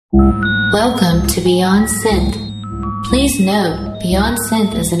Welcome to Beyond Synth. Please note, Beyond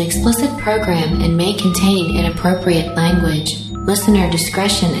Synth is an explicit program and may contain inappropriate language. Listener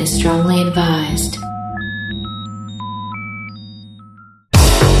discretion is strongly advised.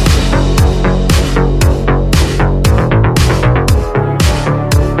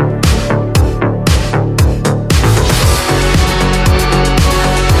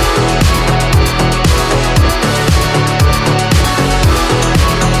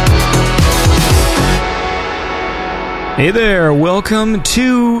 Hey there, welcome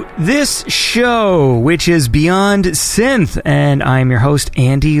to this show, which is Beyond Synth, and I'm your host,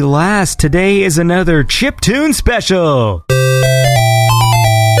 Andy Last. Today is another chiptune special.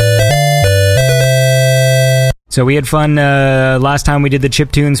 So we had fun last time we did the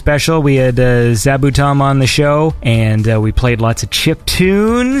chiptune special. We had Zabutom on the show, and we played lots of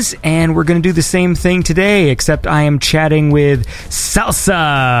chiptunes, and we're going to do the same thing today, except I am chatting with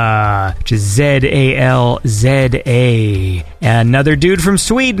Salsa, which is Z-A-L-Z-A, another dude from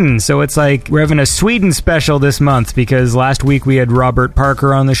Sweden. So it's like we're having a Sweden special this month, because last week we had Robert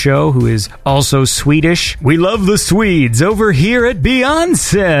Parker on the show, who is also Swedish. We love the Swedes over here at Beyond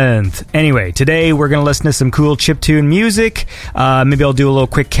Synth. Anyway, today we're going to listen to some cool chiptune music. Maybe I'll do a little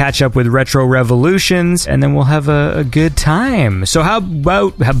quick catch up with Retro Revolutions, and then we'll have a good time. So how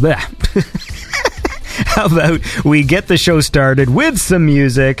about we get the show started with some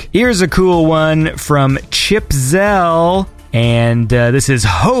music? Here's a cool one from Chip Zell, and this is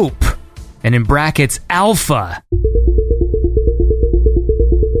Hope, and in brackets Alpha.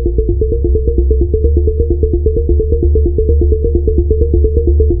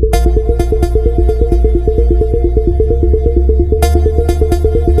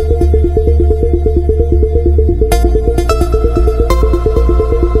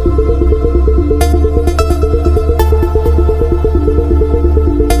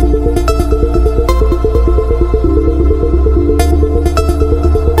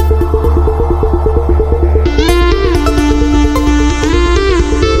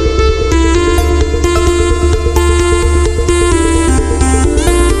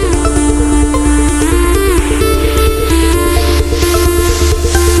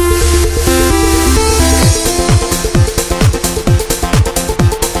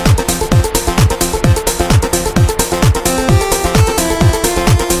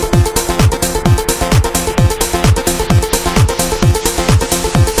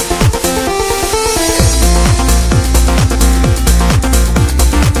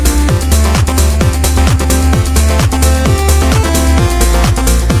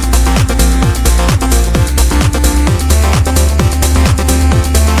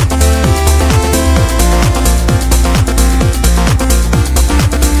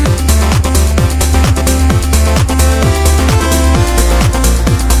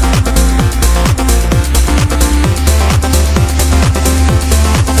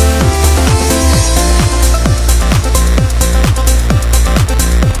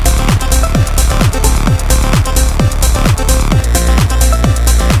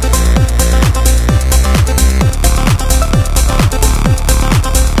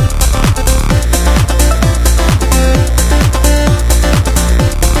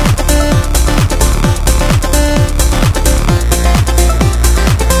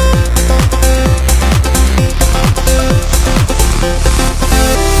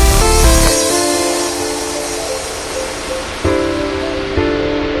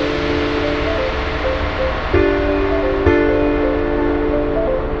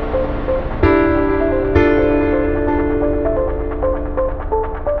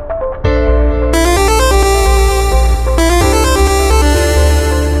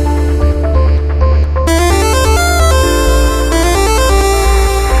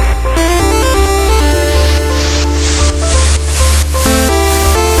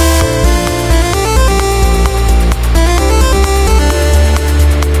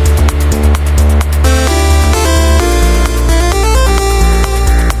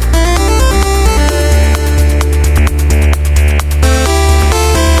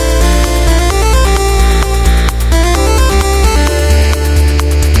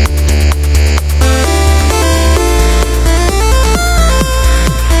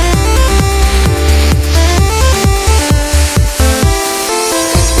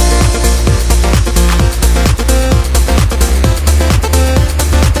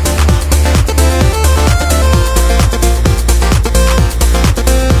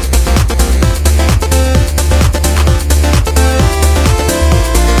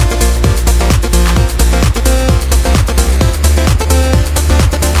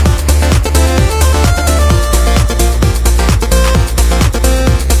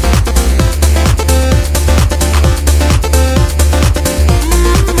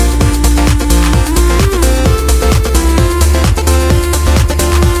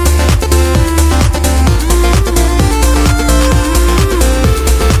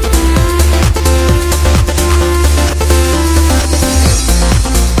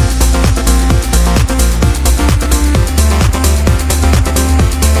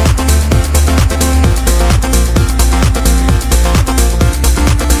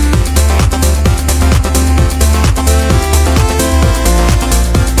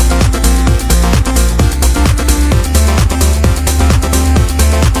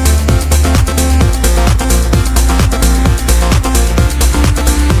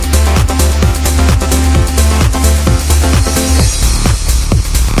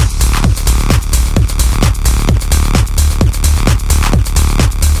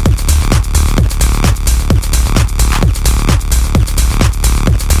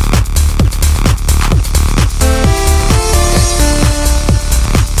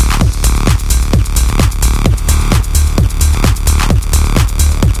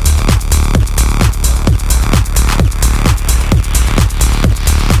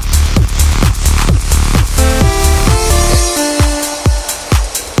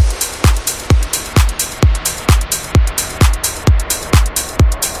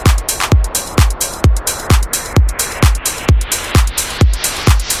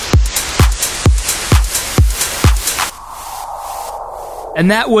 And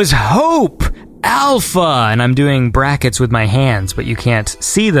that was Hope Alpha, and I'm doing brackets with my hands, but you can't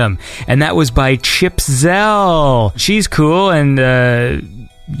see them. And that was by Chip Zell. She's cool, and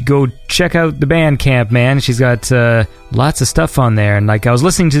go check out the Bandcamp, man. She's got lots of stuff on there, and like I was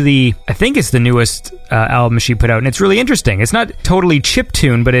listening to I think it's the newest album she put out, and it's really interesting. It's not totally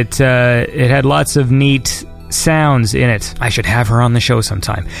chiptune, but it had lots of neat sounds in it. I should have her on the show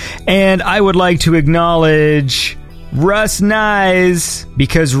sometime. And I would like to acknowledge Russ Nyes,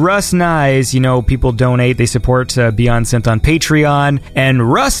 because Russ Nyes, people donate, they support Beyond Synth on Patreon,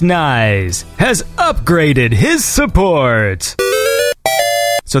 and Russ Nyes has upgraded his support.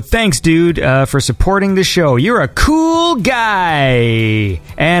 So thanks, dude, for supporting the show. You're a cool guy.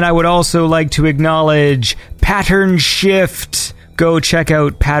 And I would also like to acknowledge Pattern Shift. Go check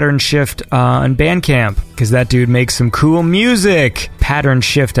out Pattern Shift on Bandcamp, because that dude makes some cool music. Pattern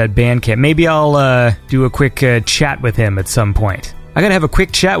Shift at Bandcamp. Maybe I'll do a quick chat with him at some point. I gotta have a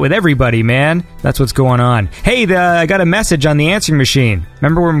quick chat with everybody, man. That's what's going on. Hey, I got a message on the answering machine.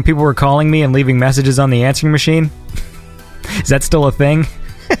 Remember when people were calling me and leaving messages on the answering machine? Is that still a thing?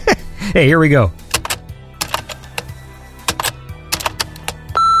 Hey, here we go.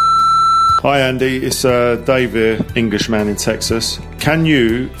 Hi Andy, it's Dave here, Englishman in Texas. Can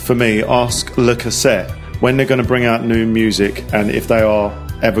you, for me, ask Le Cassette when they're going to bring out new music, and if they are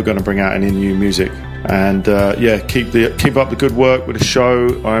ever going to bring out any new music? And keep up the good work with the show.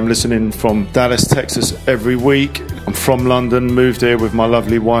 I'm listening from Dallas, Texas every week. I'm from London, moved here with my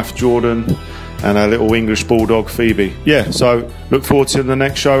lovely wife Jordan and our little English bulldog Phoebe. Yeah, so look forward to the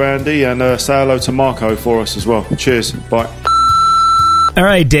next show, Andy, and say hello to Marco for us as well. Cheers, bye. All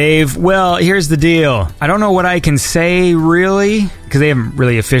right, Dave. Well, here's the deal. I don't know what I can say, really, because they haven't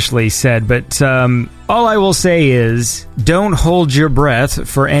really officially said, but all I will say is don't hold your breath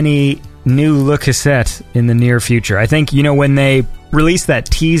for any new Le Cassette in the near future. I think, when they released that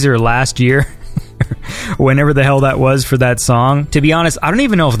teaser last year, whenever the hell that was for that song, to be honest, I don't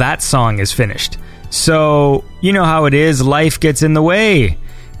even know if that song is finished. So, you know how it is, life gets in the way.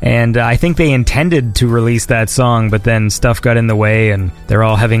 And I think they intended to release that song, but then stuff got in the way, and they're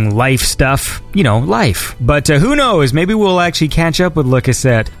all having life stuff. Life. But who knows? Maybe we'll actually catch up with Le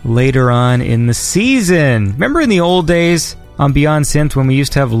Cassette later on in the season. Remember in the old days on Beyond Synth when we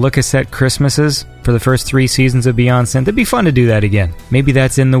used to have Le Cassette Christmases for the first 3 seasons of Beyond Synth? It'd be fun to do that again. Maybe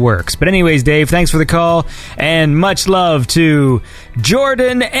that's in the works. But anyways, Dave, thanks for the call, and much love to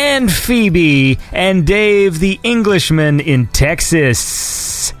Jordan and Phoebe and Dave the Englishman in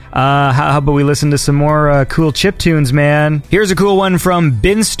Texas. How about we listen to some more cool chip tunes, man? Here's a cool one from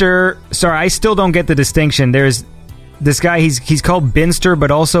Binster. Sorry, I still don't get the distinction. There's this guy, he's called Binster,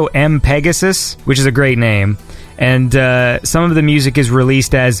 but also M. Pegasus, which is a great name. And some of the music is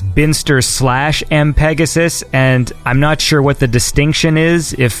released as Binster / M. Pegasus, and I'm not sure what the distinction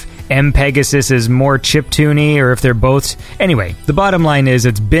is, if M. Pegasus is more chiptune-y or if they're both. Anyway, the bottom line is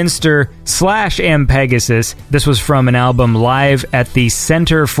it's Binster / M. Pegasus. This was from an album live at the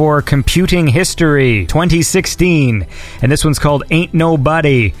Center for Computing History 2016, and this one's called Ain't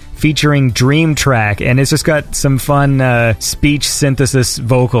Nobody, featuring Dream Track, and it's just got some fun speech synthesis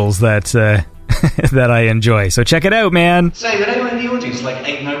vocals that that I enjoy. So check it out, man. Say, did anyone in the audience like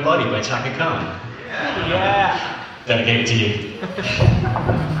Ain't Nobody by Chaka Khan? Yeah. Dedicated to you.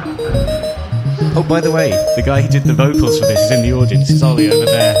 Oh, by the way, the guy who did the vocals for this is in the audience. It's Ollie over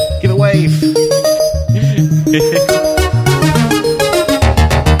there. Give a wave.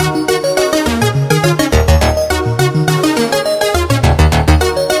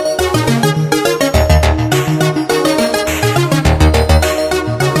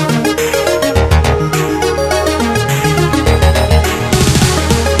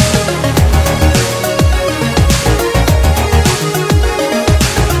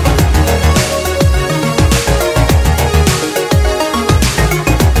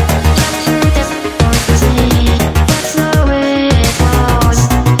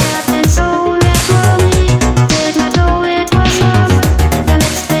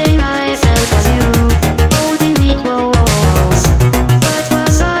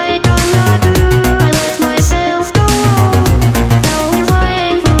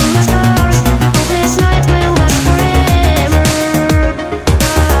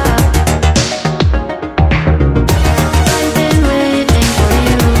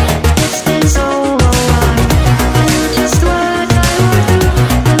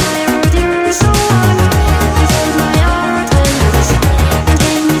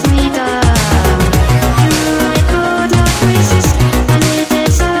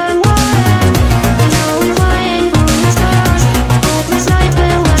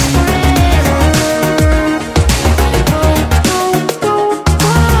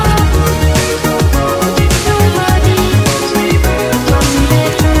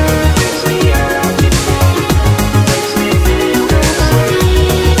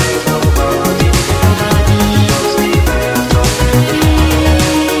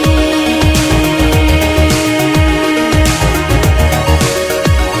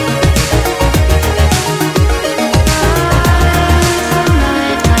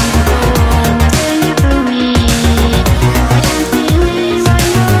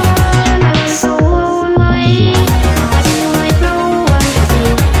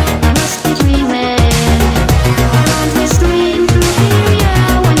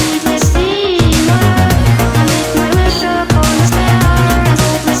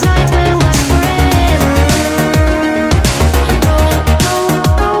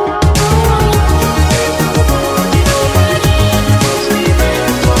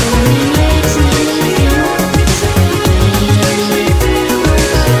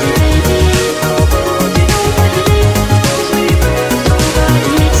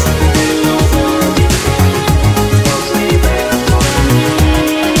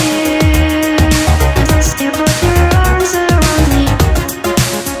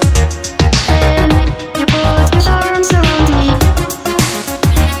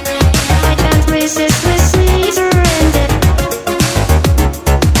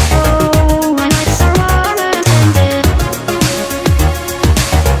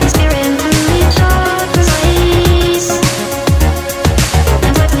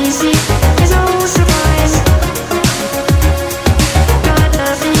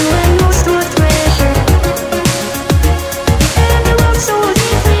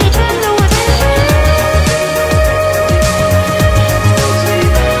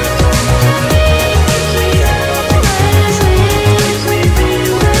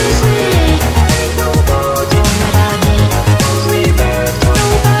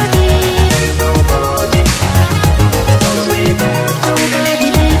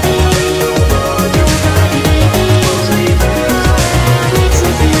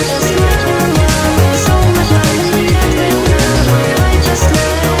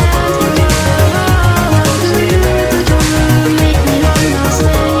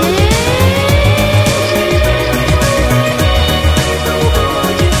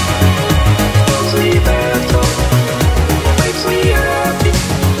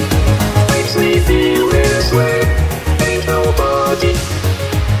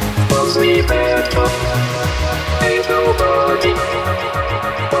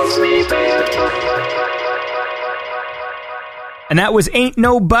 And that was Ain't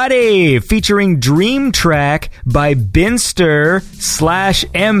Nobody, featuring Dream Track by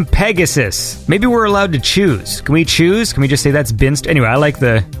Binster/M Pegasus. Maybe we're allowed to choose. Can we choose? Can we just say that's Binster? Anyway, I like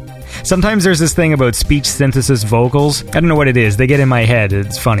the... Sometimes there's this thing about speech synthesis vocals. I don't know what it is. They get in my head.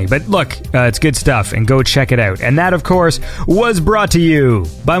 It's funny. But look, it's good stuff, and go check it out. And that, of course, was brought to you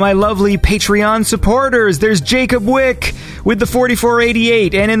by my lovely Patreon supporters. There's Jacob Wick with the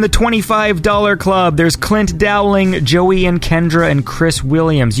 $44.88, and in the $25 club, there's Clint Dowling, Joey and Kendra, and Chris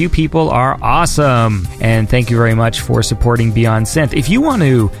Williams. You people are awesome. And thank you very much for supporting Beyond Synth. If you want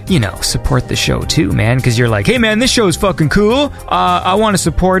to, support the show too, man, because you're like, hey, man, this show's fucking cool. I want to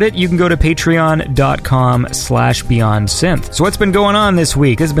support it. You can go to patreon.com/BeyondSynth. So what's been going on this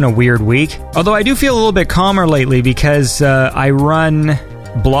week? This has been a weird week. Although I do feel a little bit calmer lately because I run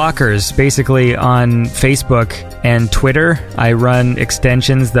blockers basically on Facebook and Twitter. I run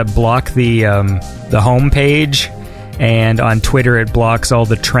extensions that block the home page, and on Twitter it blocks all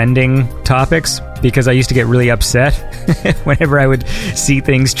the trending topics because I used to get really upset whenever I would see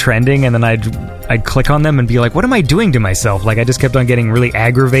things trending, and then I'd click on them and be like, what am I doing to myself? Like, I just kept on getting really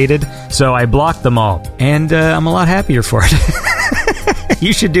aggravated, so I blocked them all, and I'm a lot happier for it.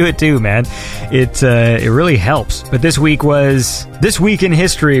 You should do it too, man. It really helps. But this week in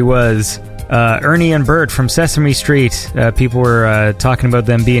history was Ernie and Bert from Sesame Street. People were talking about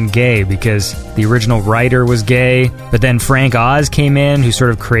them being gay because the original writer was gay, but then Frank Oz came in, who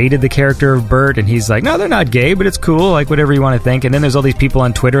sort of created the character of Bert, and he's like, no, they're not gay, but it's cool, like whatever you want to think. And then there's all these people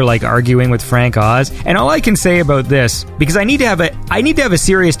on Twitter like arguing with Frank Oz. And all I can say about this, because I need to have a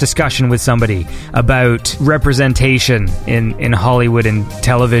serious discussion with somebody about representation in Hollywood and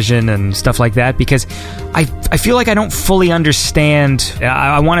television and stuff like that, because I feel like I don't fully understand.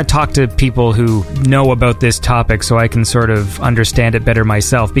 I want to talk to people who know about this topic so I can sort of understand it better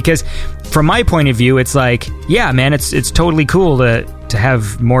myself, because from my point of view, it's like, yeah, man, it's totally cool to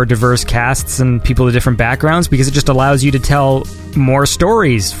have more diverse casts and people with different backgrounds, because it just allows you to tell more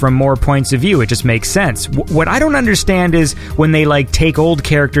stories from more points of view. It just makes sense. What I don't understand is when they like take old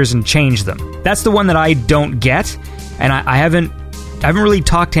characters and change them. That's the one that I don't get, and I haven't really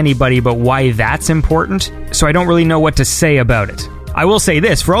talked to anybody about why that's important, so I don't really know what to say about it. I will say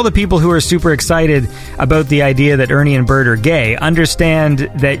this, for all the people who are super excited about the idea that Ernie and Bert are gay,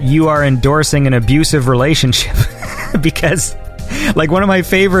 understand that you are endorsing an abusive relationship. Because, like, one of my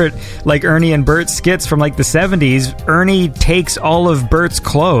favorite, like, Ernie and Bert skits from, like, the 70s, Ernie takes all of Bert's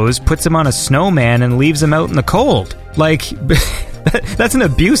clothes, puts him on a snowman, and leaves him out in the cold. Like... That's an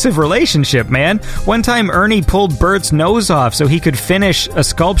abusive relationship, man. One time, Ernie pulled Bert's nose off so he could finish a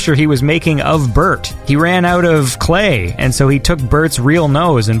sculpture he was making of Bert. He ran out of clay, and so he took Bert's real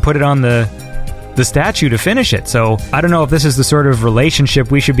nose and put it on the statue to finish it. So, I don't know if this is the sort of relationship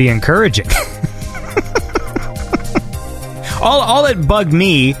we should be encouraging. All that bugged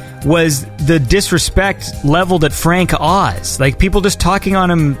me was the disrespect leveled at Frank Oz. Like, people just talking on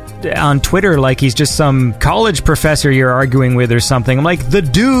him on Twitter like he's just some college professor you're arguing with or something. I'm like, the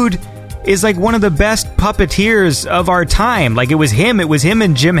dude is like one of the best puppeteers of our time. Like, it was him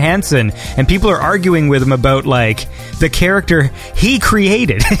and Jim Henson, and people are arguing with him about like the character he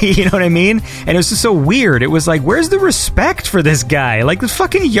created. You know what I mean? And it was just so weird. It was like, where's the respect for this guy? Like, the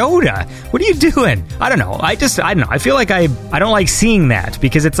fucking Yoda. What are you doing? I don't know. I don't know. I feel like I don't like seeing that,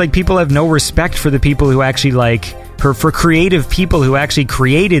 because it's like people have no respect for the people who actually like for creative people who actually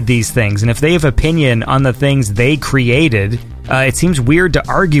created these things. And if they have opinion on the things they created, it seems weird to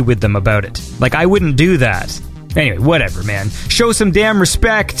argue with them about it. Like, I wouldn't do that. Anyway, whatever, man. Show some damn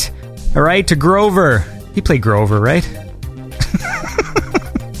respect, all right, to Grover. He played Grover, right?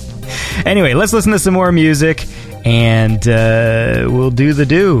 Anyway, let's listen to some more music, and we'll do the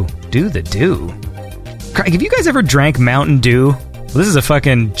do. Do the do. Have you guys ever drank Mountain Dew? Well, this is a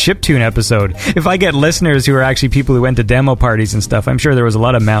fucking chiptune episode. If I get listeners who are actually people who went to demo parties and stuff, I'm sure there was a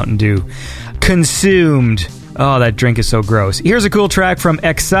lot of Mountain Dew consumed. Oh, that drink is so gross. Here's a cool track from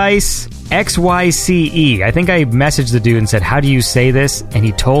Excise, XYCE. I think I messaged the dude and said, how do you say this? And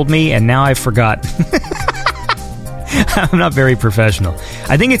he told me, and now I forgot. I'm not very professional.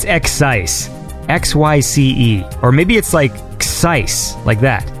 I think it's Excise, XYCE. Or maybe it's like Excise, like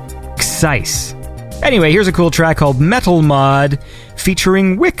that. Excise. Anyway, here's a cool track called Metal Mod,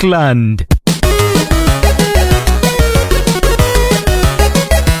 featuring Wickland.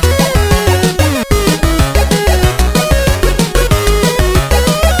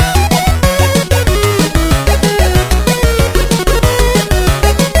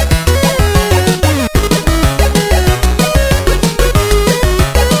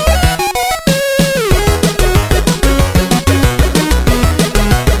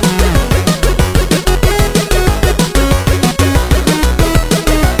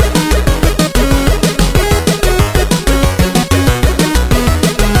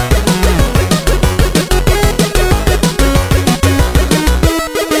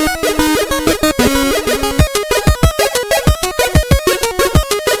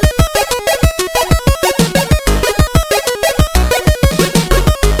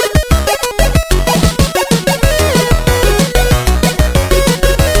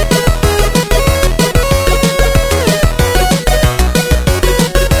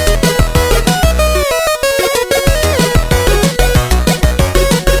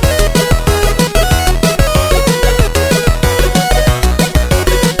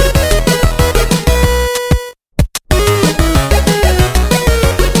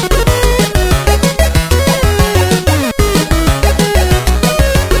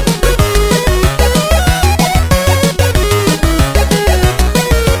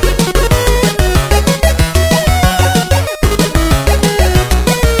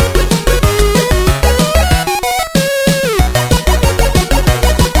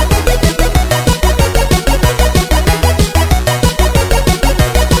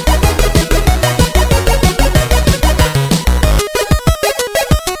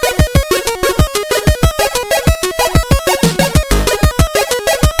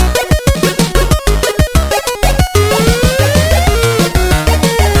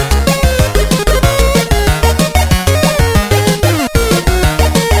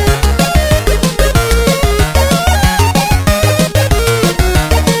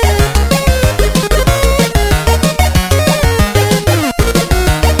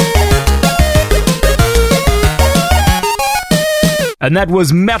 And that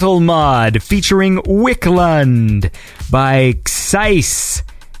was Metal Mod featuring Wicklund by Xyce.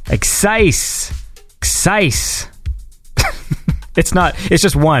 Xyce. It's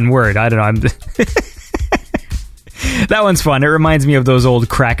just one word. I don't know. That one's fun. It reminds me of those old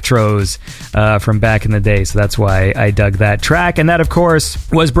Cracktros from back in the day, so that's why I dug that track. And that, of course,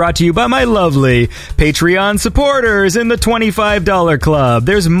 was brought to you by my lovely Patreon supporters in the $25 club.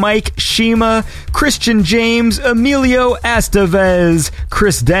 There's Mike Shima, Christian James, Emilio Estevez,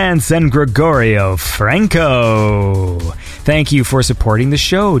 Chris Dance, and Gregorio Franco. Thank you for supporting the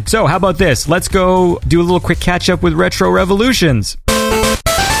show. So, how about this? Let's go do a little quick catch-up with Retro Revolutions.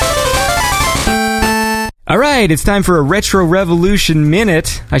 All right, it's time for a Retro Revolution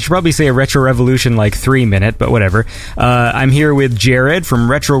minute. I should probably say a Retro Revolution like 3 minute, but whatever. I'm here with Jared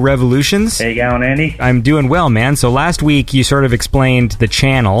from Retro Revolutions. How you going, Andy? I'm doing well, man. So last week you sort of explained the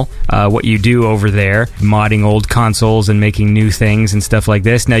channel, what you do over there, modding old consoles and making new things and stuff like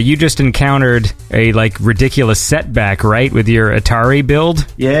this. Now you just encountered a ridiculous setback, right, with your Atari build?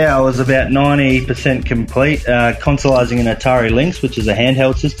 Yeah, I was about 90% complete, consoleizing an Atari Lynx, which is a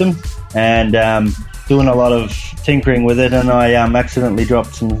handheld system, and doing a lot of tinkering with it, and I accidentally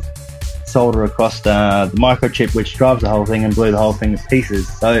dropped some solder across the microchip which drives the whole thing and blew the whole thing to pieces.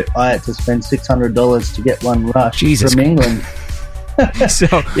 So I had to spend $600 to get one rush from England. So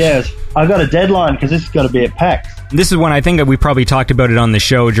yes, I got a deadline because this has got to be at PAX. This is one I think that we probably talked about it on the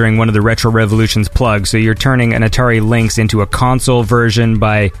show during one of the Retro Revolutions plugs. So you're turning an Atari Lynx into a console version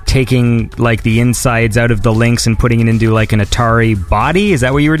by taking the insides out of the Lynx and putting it into an Atari body. Is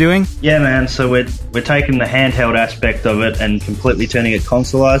that what you were doing? Yeah, man. So we're taking the handheld aspect of it and completely turning it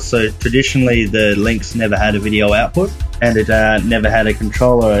consoleized. So traditionally the Lynx never had a video output, and it never had a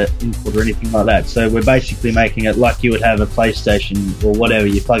controller input or anything like that. So we're basically making it like you would have a PlayStation or whatever.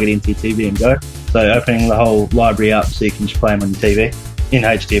 You plug it into your TV and go. So opening the whole library up so you can just play them on your TV in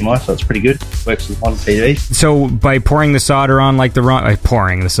HDMI, so it's pretty good. Works with one TV. So by pouring the solder on but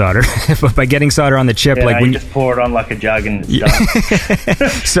by getting solder on the chip, yeah, when you just pour it on like a jug and it's done.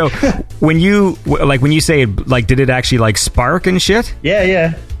 So when you say did it actually spark and shit?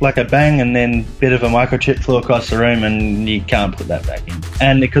 Yeah, like a bang, and then a bit of a microchip flew across the room, and you can't put that back in.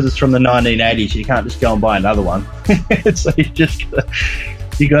 And because it's from the 1980s, you can't just go and buy another one. So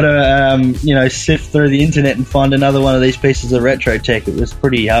you got to, sift through the internet and find another one of these pieces of retro tech. It was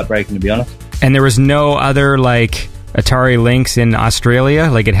pretty heartbreaking, to be honest. And there was no other, Atari Lynx in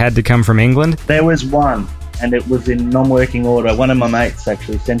Australia? It had to come from England? There was one, and it was in non-working order. One of my mates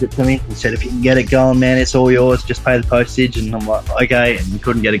actually sent it to me. He said, if you can get it going, man, it's all yours. Just pay the postage. And I'm like, okay. And we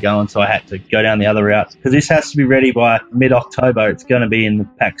couldn't get it going, so I had to go down the other route. Because this has to be ready by mid-October. It's going to be in the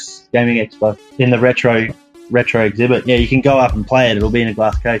PAX Gaming Expo, in the retro exhibit. Yeah, you can go up and play it. It'll be in a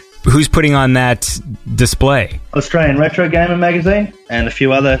glass case. Who's putting on that display? Australian Retro Gamer magazine and a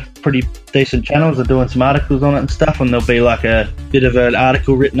few other pretty decent channels are doing some articles on it and stuff, and there'll be a bit of an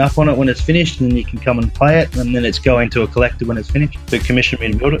article written up on it when it's finished, and then you can come and play it, and then it's going to a collector when it's finished to commission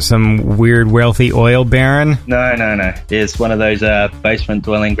me to build it. Some weird wealthy oil baron? No. It's one of those basement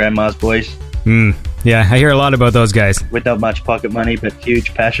dwelling grandma's boys. Yeah, I hear a lot about those guys. With not much pocket money, but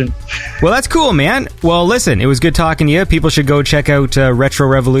huge passion. Well, that's cool, man. Well, listen, it was good talking to you. People should go check out Retro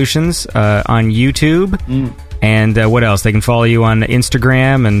Revolutions on YouTube. And what else? They can follow you on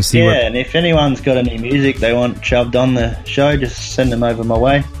Instagram and see what... Yeah, and if anyone's got any music they want shoved on the show, just send them over my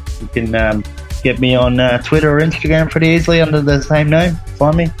way. You can get me on Twitter or Instagram pretty easily under the same name.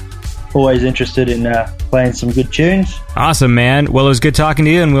 Find me. Always interested in playing some good tunes. Awesome, man. Well, it was good talking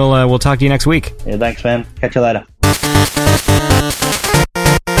to you, and we'll talk to you next week. Yeah, thanks, man. Catch you later.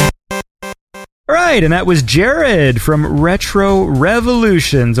 All right, and that was Jared from Retro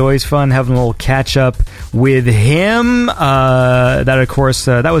Revolutions. Always fun having a little catch-up with him. That, of course,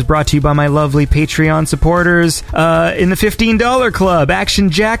 that was brought to you by my lovely Patreon supporters in the $15 club. Action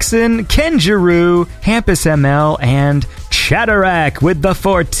Jackson, Kenjuru, Hampus ML, and Chatterack with the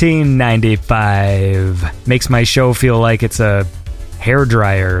 $14.95. Makes my show feel like it's a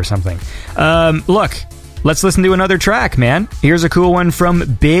hairdryer or something. Look, let's listen to another track, man. Here's a cool one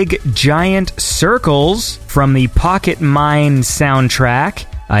from Big Giant Circles from the Pocket Mine soundtrack.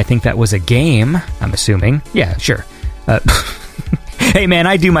 I think that was a game, I'm assuming. Yeah, sure. Hey, man,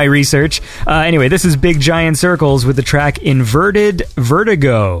 I do my research. Anyway, this is Big Giant Circles with the track Inverted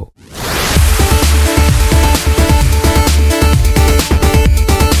Vertigo.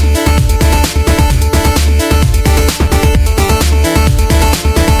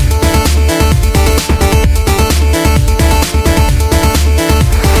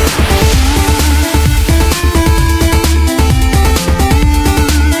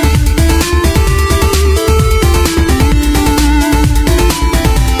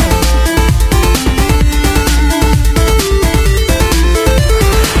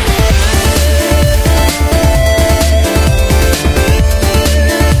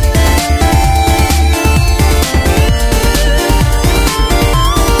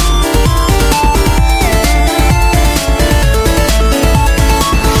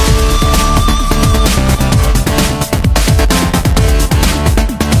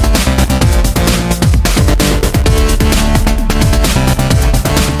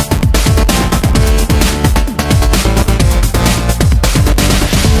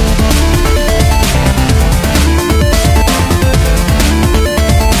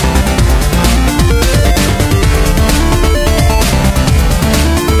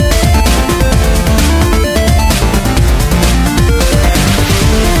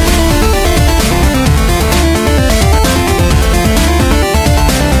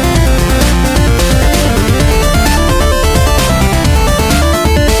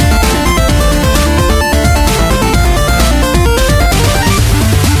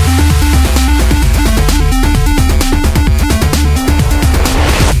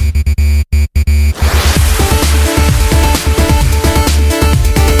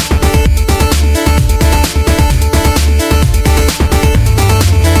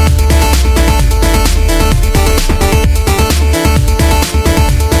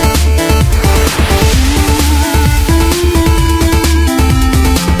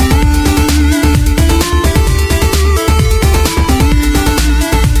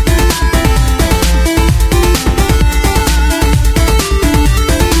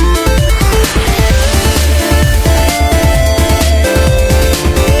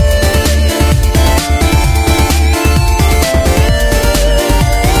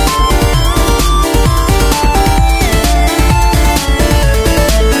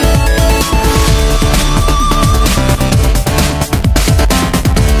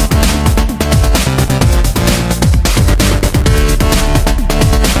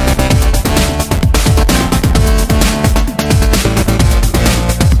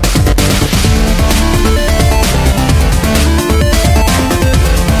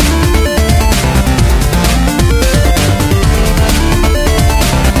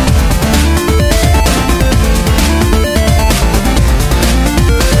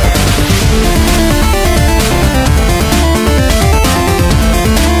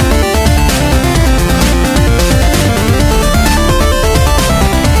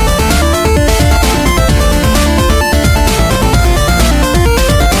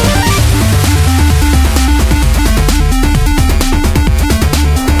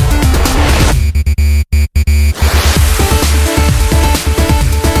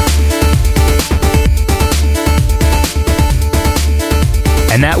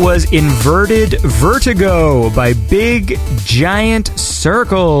 was Inverted Vertigo by Big Giant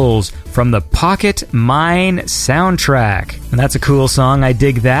Circles from the Pocket Mine soundtrack. And that's a cool song. I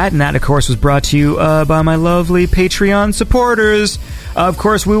dig that. And that, of course, was brought to you by my lovely Patreon supporters. Of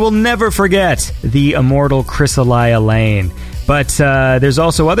course, we will never forget the immortal Chrysalia Lane. But there's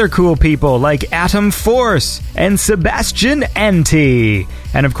also other cool people like Atom Force and Sebastian Anti.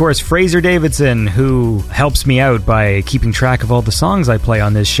 And of course, Fraser Davidson, who helps me out by keeping track of all the songs I play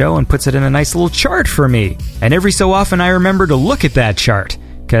on this show and puts it in a nice little chart for me. And every so often I remember to look at that chart.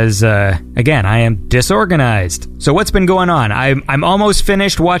 Because, again, I am disorganized. So what's been going on? I'm almost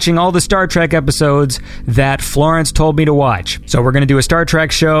finished watching all the Star Trek episodes that Florence told me to watch. So we're going to do a Star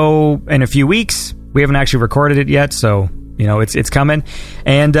Trek show in a few weeks. We haven't actually recorded it yet, so... You know, it's coming,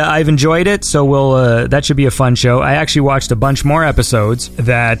 and I've enjoyed it, so that should be a fun show. I actually watched a bunch more episodes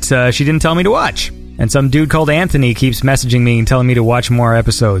that she didn't tell me to watch, and some dude called Anthony keeps messaging me and telling me to watch more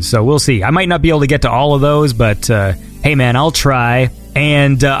episodes, so we'll see. I might not be able to get to all of those, but hey man, I'll try.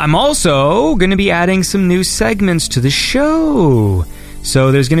 And I'm also going to be adding some new segments to the show.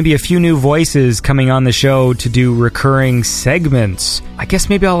 So there's going to be a few new voices coming on the show to do recurring segments. I guess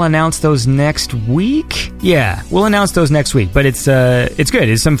maybe I'll announce those next week? Yeah, we'll announce those next week. But it's good.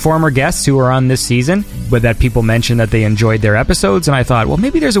 It's some former guests who are on this season, but that people mentioned that they enjoyed their episodes, and I thought, well,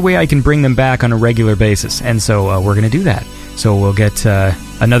 maybe there's a way I can bring them back on a regular basis. And so we're going to do that. So we'll get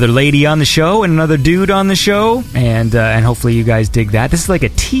another lady on the show and another dude on the show, and hopefully you guys dig that. This is like a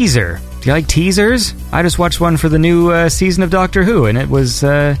teaser. Do you like teasers? I just watched one for the new season of Doctor Who, and it was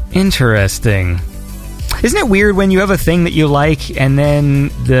interesting. Isn't it weird when you have a thing that you like, and then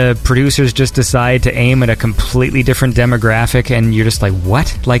the producers just decide to aim at a completely different demographic, and you're just like,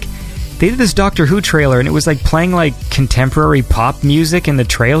 what? Like, they did this Doctor Who trailer, and it was like playing like contemporary pop music in the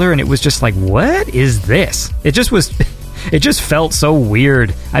trailer, and it was just like, what is this? It just was... It just felt so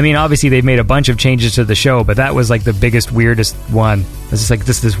weird. I mean, obviously they've made a bunch of changes to the show, but that was like the biggest, weirdest one. It's just like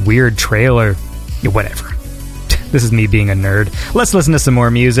this weird trailer. Yeah, whatever. This is me being a nerd. Let's listen to some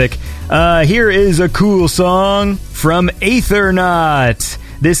more music. Here is a cool song from Aethernaut.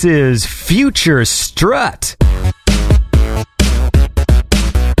 This is Future Strut.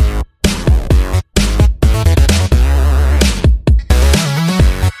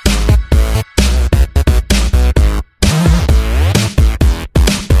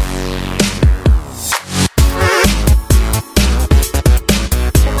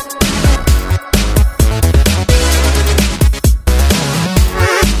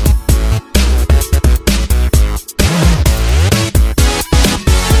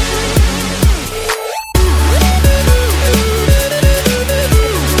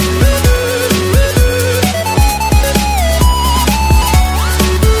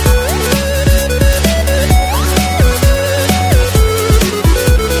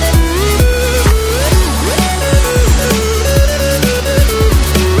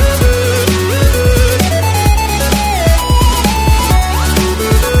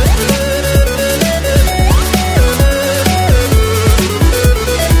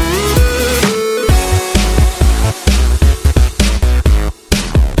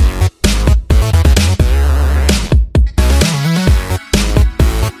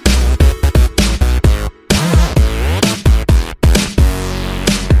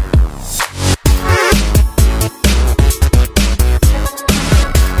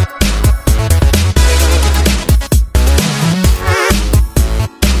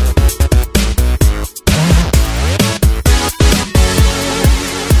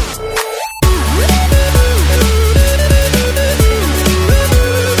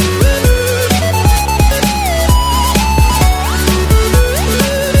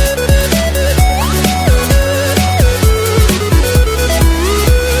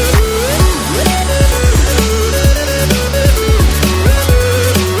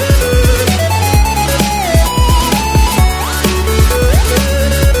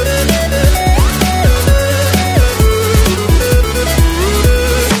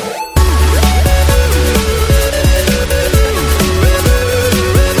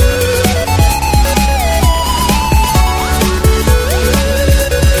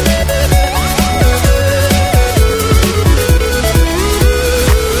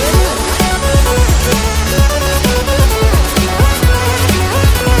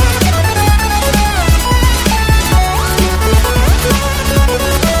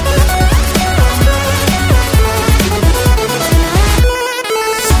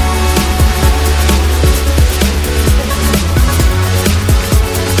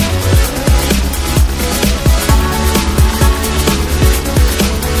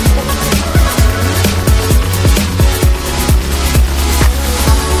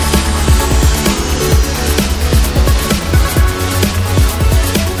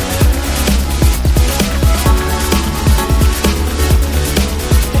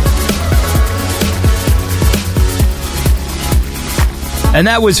 And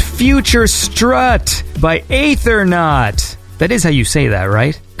that was Future Strut by Aethernaut. That is how you say that,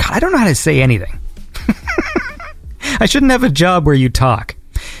 right? God, I don't know how to say anything. I shouldn't have a job where you talk.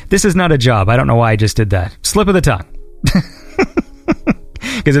 This is not a job. I don't know why I just did that. Slip of the tongue.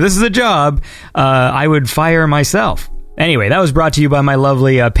 Because if this is a job, I would fire myself. Anyway, that was brought to you by my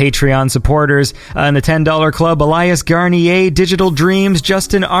lovely Patreon supporters in the $10 Club: Elias Garnier, Digital Dreams,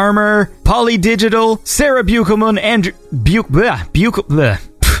 Justin Armour, Polly Digital, Sarah Buchelman, Andrew...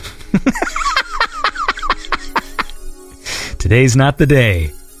 Today's not the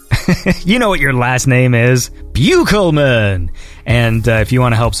day. You know what your last name is. Buchelman. And if you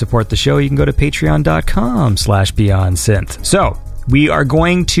want to help support the show, you can go to patreon.com/BeyondSynth. So, we are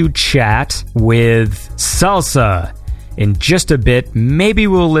going to chat with Salsa in just a bit. Maybe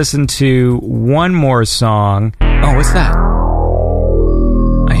we'll listen to one more song. Oh, what's that?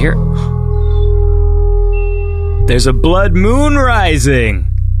 I hear... There's a blood moon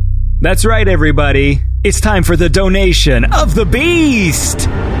rising. That's right, everybody. It's time for the donation of the beast.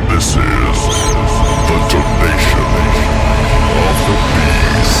 This is the donation of the beast.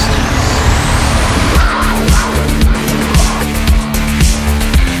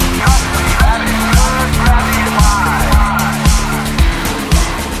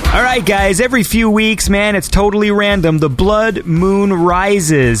 Alright guys, every few weeks, man, it's totally random. The blood moon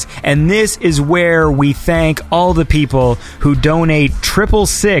rises, and this is where we thank all the people who donate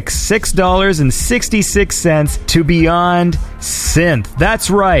 $6.66 to Beyond Synth. That's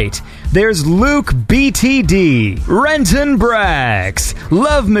right. There's Luke BTD, Renton Brax,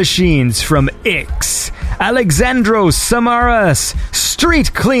 Love Machines from Ix, Alexandros Samaras,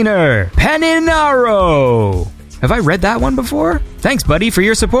 Street Cleaner, Paninaro. Have I read that one before? Thanks, buddy, for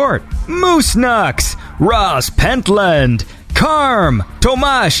your support. Moose Nux, Ross Pentland, Carm,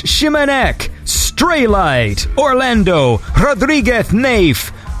 Tomasz Shimanek, Straylight, Orlando, Rodriguez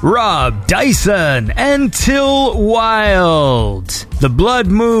Naif, Rob Dyson, and Till Wild. The blood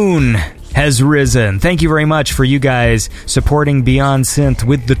moon has risen. Thank you very much for you guys supporting Beyond Synth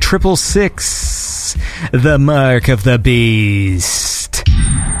with the 666, the mark of the beast.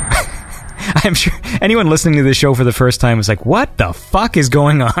 I'm sure anyone listening to this show for the first time is like, what the fuck is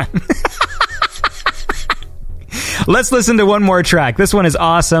going on? Let's listen to one more track. This one is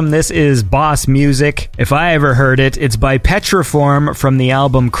awesome. This is Boss Music. If I ever heard it, it's by Petriform from the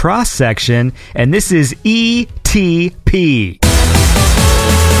album Cross Section, and this is ETP.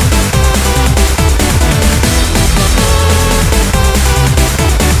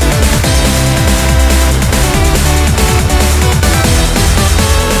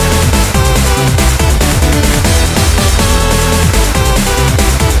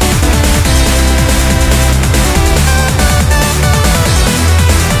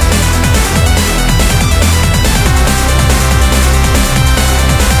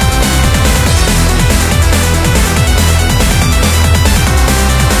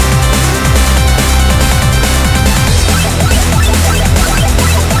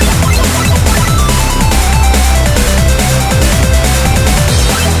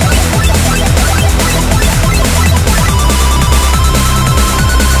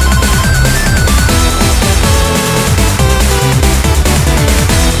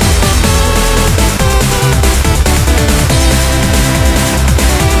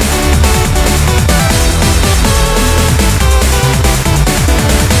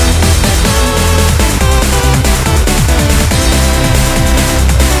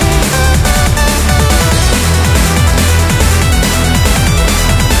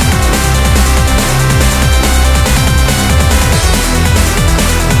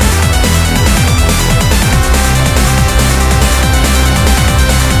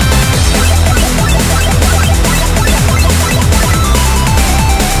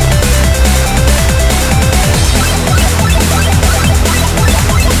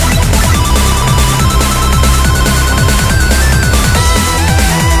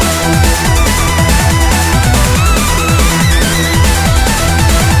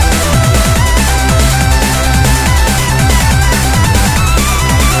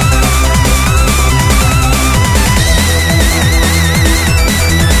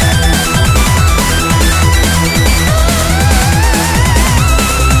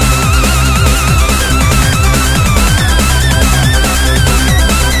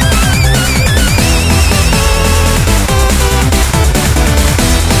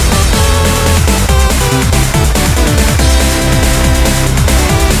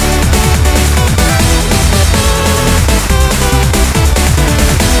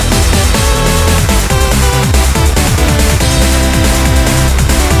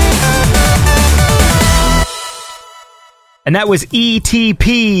 And that was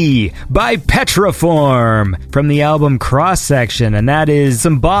ETP by Petroform from the album Cross Section. And that is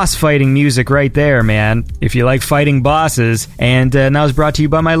some boss fighting music right there, man, if you like fighting bosses. And that was brought to you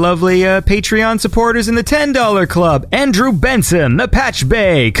by my lovely Patreon supporters in the $10 Club. Andrew Benson, The Patch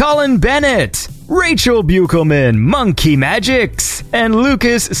Bay, Colin Bennett, Rachel Buchelman, Monkey Magics, and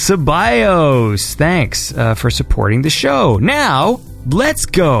Lucas Ceballos. Thanks for supporting the show. Now, let's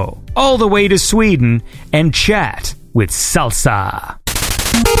go all the way to Sweden and chat with Salsa.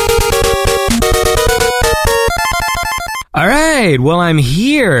 All right, well, I'm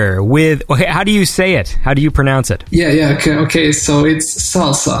here with... Okay, how do you say it? How do you pronounce it? Yeah, okay, so it's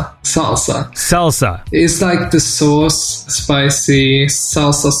salsa. Salsa. It's like the sauce, spicy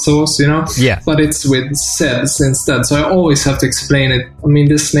salsa sauce, you know? Yeah. But it's with Zeds instead, so I always have to explain it. I mean,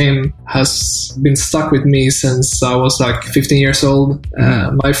 this name has been stuck with me since I was like 15 years old.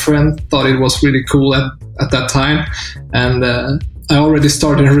 My friend thought it was really cool at that time, and... I already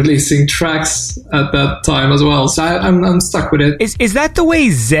started releasing tracks at that time as well, so I'm stuck with it. Is that the way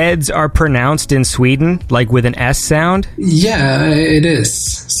Zeds are pronounced in Sweden, like with an S sound? Yeah, it is.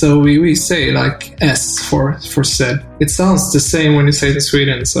 So we say like S for Zed. It sounds the same when you say it in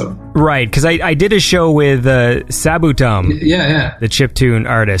Sweden, so... Right, because I did a show with Sabutum, yeah, the chiptune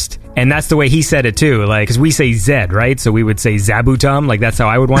artist, and that's the way he said it too, like, because we say Zed, right? So we would say Zabutum, like that's how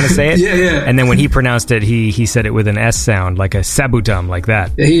I would want to say it. Yeah. And then when he pronounced it, he said it with an S sound, like a Sabutum, like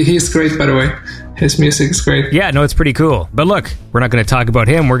that. Yeah, he's great, by the way. His music is great. Yeah, no, it's pretty cool. But look, we're not going to talk about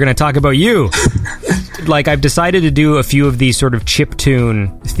him. We're going to talk about you. Like, I've decided to do a few of these sort of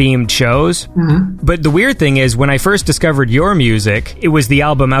chiptune themed shows. Mm-hmm. But the weird thing is, when I first discovered your music, it was the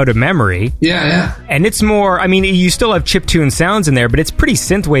album Out of Memory. Yeah. And it's more, I mean, you still have chiptune sounds in there, but it's pretty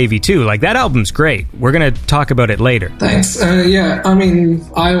synthwavy too. Like, that album's great. We're going to talk about it later. Thanks. Yeah, I mean,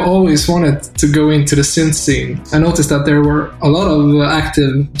 I always wanted to go into the synth scene. I noticed that there were a lot of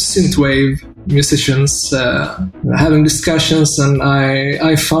active synthwave musicians having discussions, and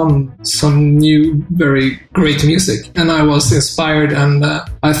I found some new very great music, and I was inspired, and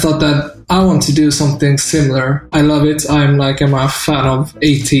I thought that I want to do something similar. I love it. I'm a fan of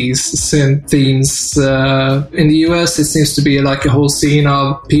 80s synth themes. In the US, it seems to be like a whole scene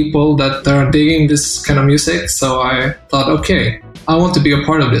of people that are digging this kind of music, so I thought, okay, I want to be a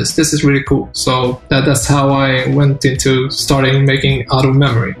part of this. This is really cool. So that's how I went into starting making Out of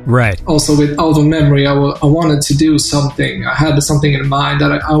Memory. Right. Also with Out of Memory, I wanted to do something. I had something in mind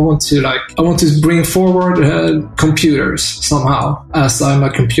that I want to bring forward computers somehow, as I'm a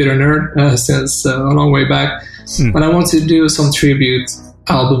computer nerd since a long way back. But I want to do some tribute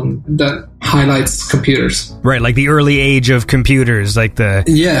album that highlights computers. Right, like the early age of computers, like the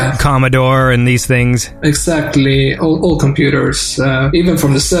Commodore and these things. Exactly, all computers, even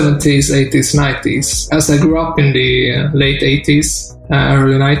from the 70s, 80s, 90s. As I grew up in the late 80s,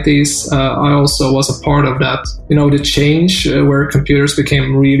 early 90s, I also was a part of that. You know, the change where computers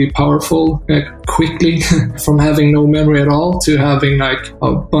became really powerful quickly from having no memory at all to having like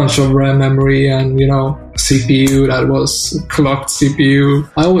a bunch of RAM memory and, you know, CPU that was clocked CPU.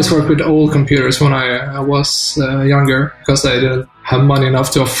 I always worked with old computers when I was younger because I didn't have money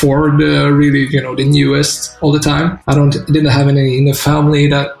enough to afford really, you know, the newest all the time. I didn't have any in the family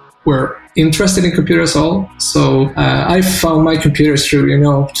that were interested in computers at all. So I found my computers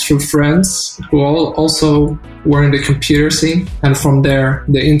through friends who also were in the computer scene. And from there,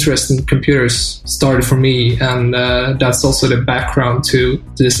 the interest in computers started for me. And that's also the background to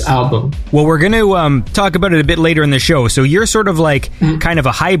this album. Well, we're going to talk about it a bit later in the show. So you're sort of like kind of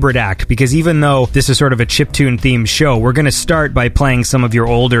a hybrid act, because even though this is sort of a chiptune themed show, we're going to start by playing some of your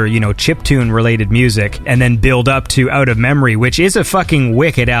older, you know, chiptune related music and then build up to Out of Memory, which is a fucking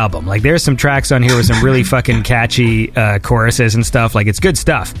wicked album. Like, there's some tracks on here with some really fucking catchy choruses and stuff. Like, it's good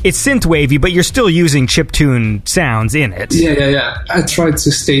stuff. It's synthwavy, but you're still using chiptune sounds in it. Yeah. I tried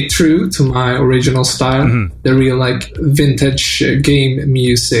to stay true to my original style, the real like vintage game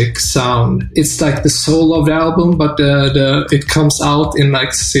music sound. It's like the soul of the album, but it comes out in like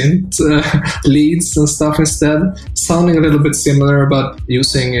synth leads and stuff instead, sounding a little bit similar, but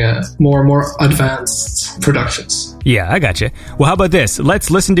using more advanced productions. Yeah, I gotcha. Well, how about this?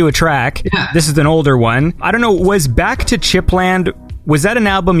 Let's listen to a track. Yeah. This is an older one. I don't know, was Back to Chipland, was that an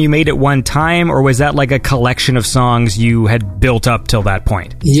album you made at one time, or was that like a collection of songs you had built up till that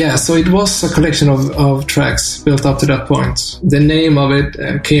point? Yeah, so it was a collection of tracks built up to that point. The name of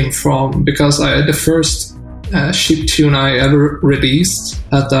it came from, because the first chiptune I ever released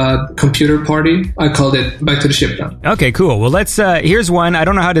at a computer party. I called it Back to the Chiptune. Okay, cool. Well, let's, here's one. I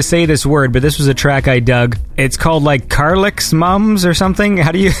don't know how to say this word, but this was a track I dug. It's called like Carlix Mums or something.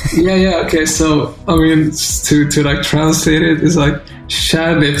 How do you? Yeah. Okay. So, I mean, to like translate it, it's like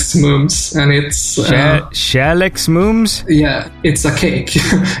Kärleksmums, and it's Kärleksmums? Yeah, it's a cake.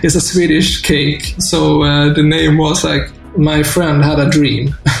 It's a Swedish cake. So the name was like, my friend had a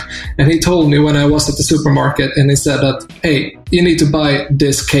dream, and he told me when I was at the supermarket, and he said that, hey, you need to buy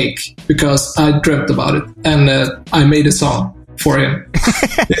this cake because I dreamt about it, and I made a song for him.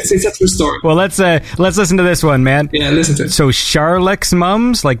 It's a true story. Well, let's listen to this one, man. Yeah, listen to it. So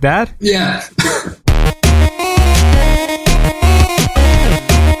Kärleksmums, like that? Yeah.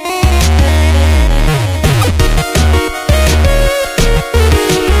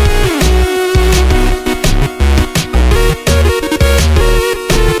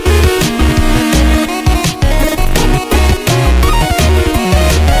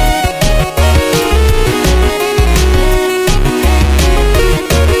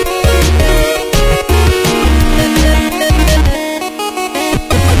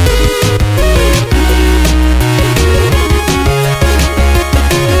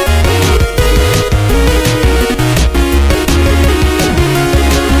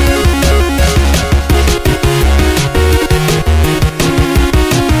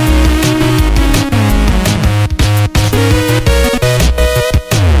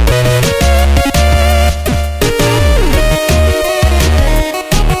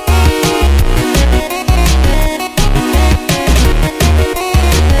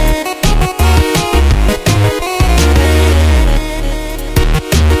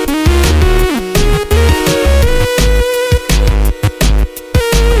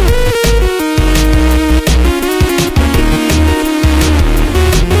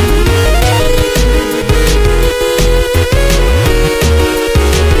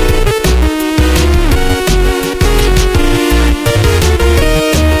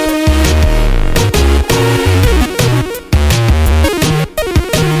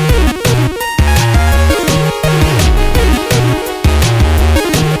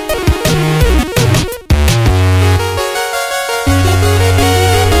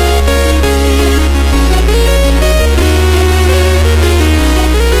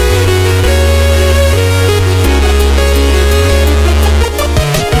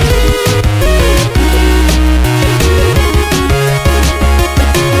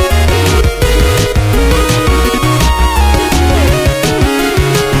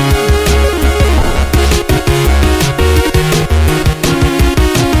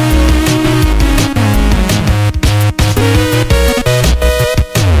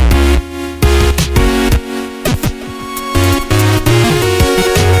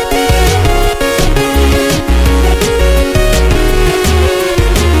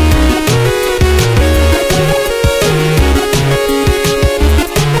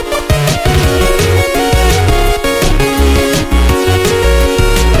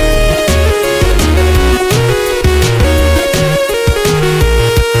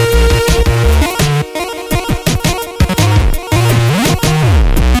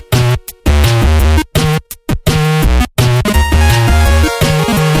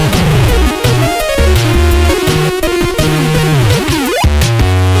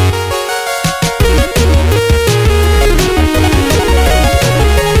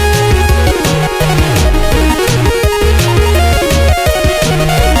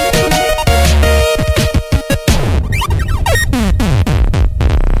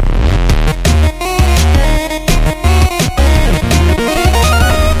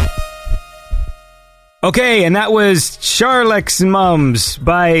 Okay, and that was Kärleksmums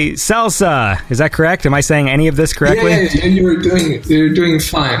by Salsa. Is that correct? Am I saying any of this correctly? Yeah, you're doing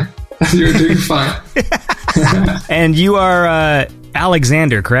fine. You're doing fine. And you are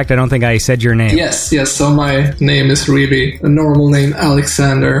Alexander, correct? I don't think I said your name. Yes. So my name is really a normal name,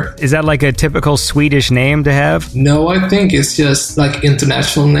 Alexander. Is that like a typical Swedish name to have? No, I think it's just like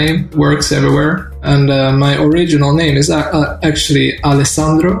international name. Works everywhere. And my original name is actually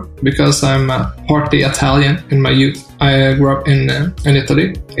Alessandro because I'm partly Italian in my youth. I grew up in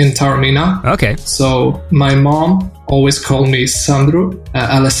Italy, in Taormina. Okay. So my mom always called me Sandro,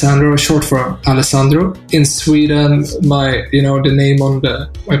 Alessandro, short for Alessandro. In Sweden, the name on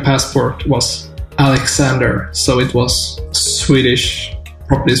my passport was Alexander, so it was Swedish.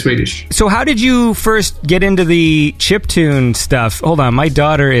 Properly Swedish. So how did you first get into the chiptune stuff? Hold on, my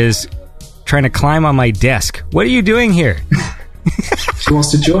daughter is trying to climb on my desk. What are you doing here? She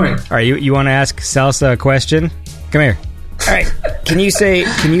wants to join. All right, you want to ask Salsa a question? Come here. All right. Can you say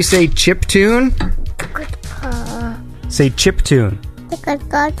chiptune? Say chiptune.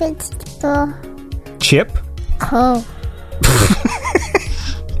 Chip? Oh.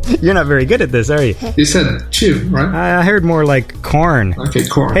 You're not very good at this, are you? You said chip, right? I heard more like corn. Okay,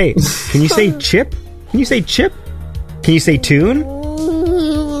 corn. Hey, can you say chip? Can you say chip? Can you say tune?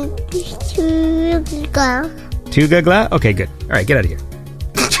 Tugagla? Okay, good. All right, get out of here.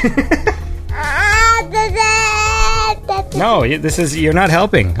 No, you're not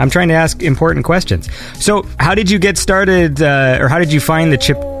helping. I'm trying to ask important questions. So, how did you get started, or how did you find the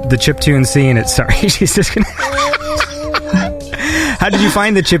chiptune scene? Sorry, she's just gonna. How did you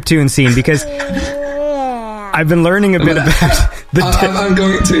find the chiptune scene? Because I've been learning a bit about the. I'm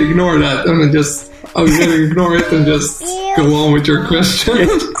going to ignore that. I'm going to ignore it and just go on with your question.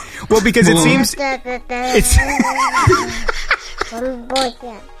 Well, because it seems it's.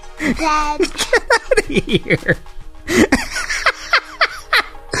 Get out of here.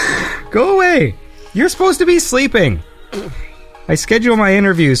 Go away. You're supposed to be sleeping. I schedule my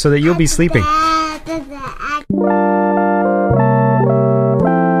interviews so that you'll be sleeping.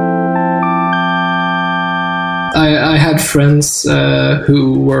 I had friends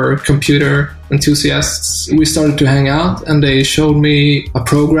who were computer enthusiasts. We started to hang out, and they showed me a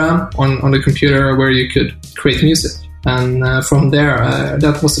program on the computer where you could create music. And from there,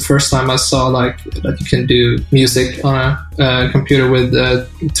 that was the first time I saw that you can do music on a computer with a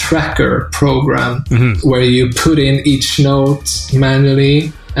tracker program, where you put in each note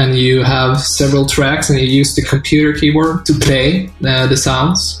manually, and you have several tracks, and you use the computer keyboard to play the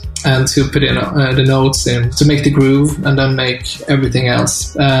sounds and to put in the notes in to make the groove, and then make everything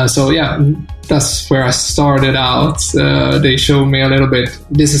else. So yeah, that's where I started out. They showed me a little bit.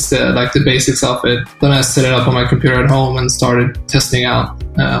 This is the basics of it. Then I set it up on my computer at home and started testing out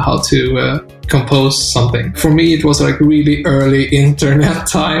how to compose something. For me, it was like really early internet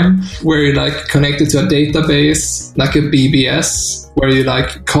time, where you connected to a database, like a BBS, where you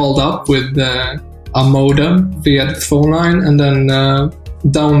called up with a modem via the phone line, and then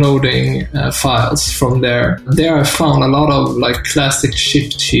downloading files from there. There I found a lot of classic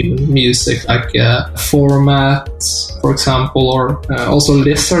chiptune music, Format, for example, or also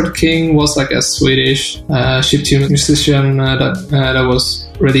Lizard King was a Swedish chiptune musician that was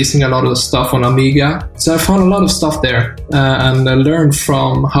releasing a lot of stuff on Amiga. So I found a lot of stuff there and learned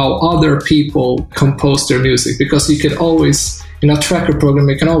from how other people compose their music, because you could always, in a tracker program,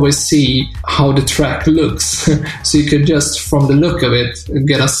 you can always see how the track looks. So you could just, from the look of it,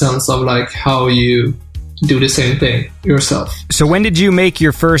 get a sense of how you do the same thing yourself. So when did you make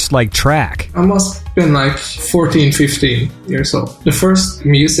your first track? I must have been 14, 15 years old. The first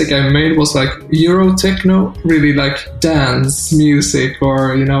music I made was Euro techno, really dance music,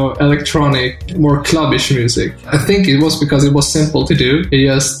 or electronic, more clubbish music. I think it was because it was simple to do. You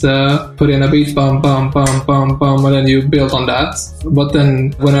just put in a beat, bum bum bum bum bum, and then you build on that. But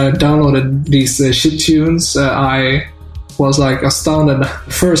then when I downloaded these chiptunes, I was astounded.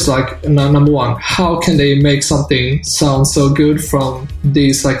 First, number one, how can they make something sound so good from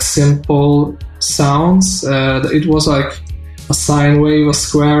these simple sounds? It was a sine wave, a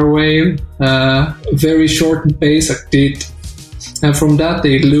square wave, very short bass, beat, and from that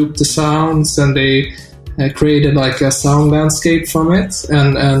they looped the sounds, and they created a sound landscape from it,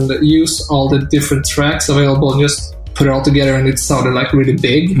 and used all the different tracks available and just put it all together, and it sounded really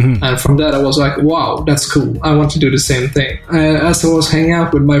big. And from that I was wow, that's cool, I want to do the same thing. As I was hanging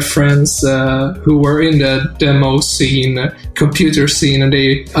out with my friends who were in the demo scene, computer scene, and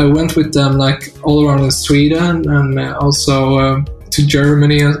I went with them all around in Sweden, and also to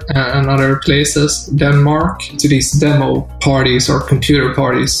Germany and other places, Denmark, to these demo parties or computer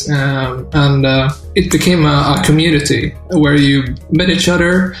parties, and it became a community where you met each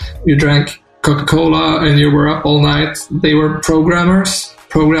other, you drank Coca-Cola, and you were up all night. They were programmers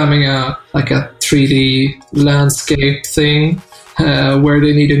programming a 3D landscape thing where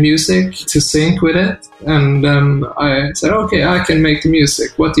they needed music to sync with it. And I said, okay, I can make the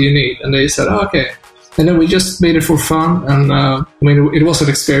music. What do you need? And they said, okay. And then we just made it for fun, and it was an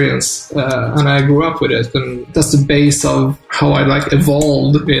experience, and I grew up with it, and that's the base of how I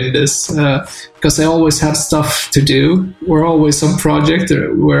evolved in this, because I always had stuff to do. We're always some project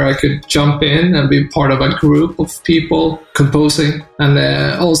where I could jump in and be part of a group of people composing, and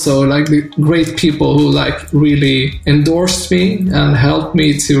also the great people who really endorsed me and helped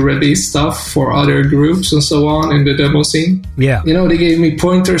me to release stuff for other groups and so on in the demo scene. Yeah, they gave me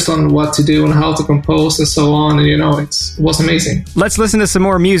pointers on what to do and how to compose and so on, and it was amazing. Let's listen to some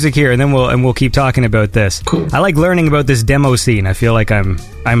more music here, and then we'll keep talking about this. Cool. I like learning about this demo scene. I feel like I'm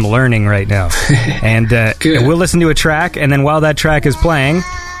learning right now. And we'll listen to a track, and then while that track is playing,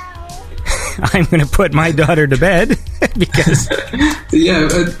 I'm going to put my daughter to bed because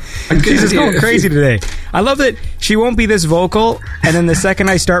she's just going crazy today. I love that she won't be this vocal, and then the second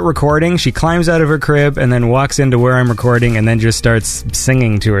I start recording, she climbs out of her crib and then walks into where I'm recording and then just starts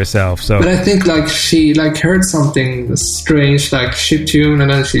singing to herself. So, but I think like she like heard something strange, like chiptune,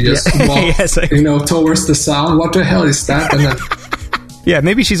 and then she just walked, towards the sound. What the hell is that? And then. Yeah,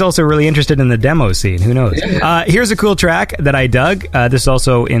 maybe she's also really interested in the demo scene. Who knows? Yeah. Here's a cool track that I dug. This is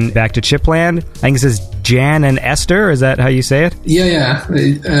also in Back to Chipland. I think it says Jan and Esther. Is that how you say it? Yeah.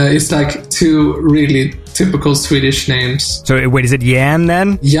 It's like two really typical Swedish names. So wait, is it Jan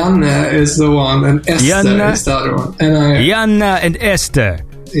then? Janne is the one, and Esther is the other one. And Janne and Esther.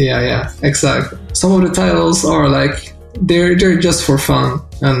 Yeah, exactly. Some of the titles are like they're just for fun,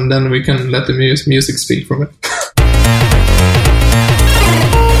 and then we can let the music speak from it.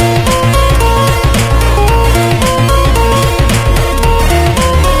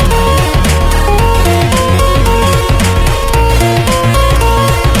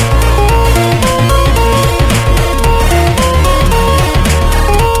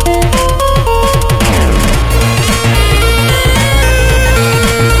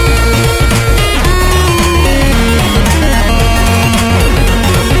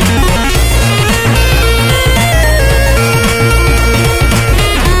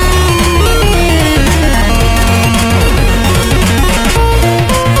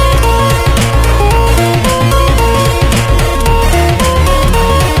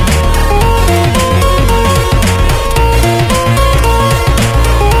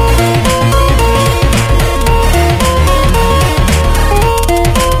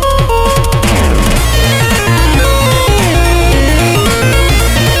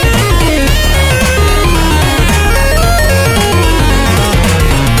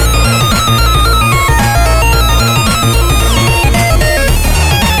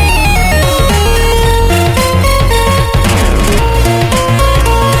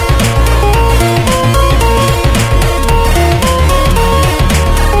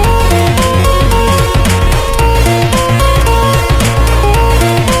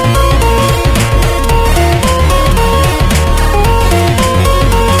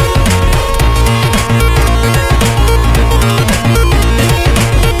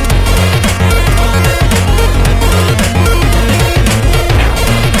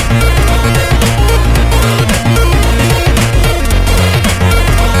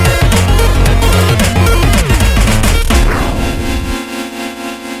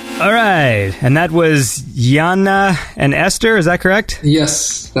 And that was Janne and Esther, is that correct?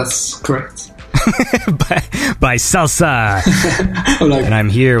 Yes, that's correct. by Salsa. And I'm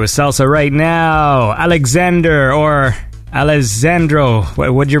here with Salsa right now. Alexander or Alessandro.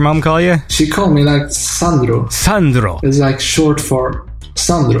 What'd your mom call you? She called me like Sandro. Sandro. It's like short for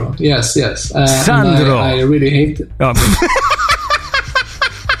Sandro. Yes. Sandro. I really hate it. Oh.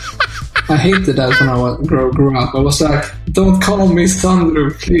 I hated that when I grew up. I was like, don't call me Sandro,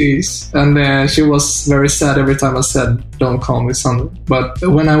 please. And she was very sad every time I said, don't call me Sandro. But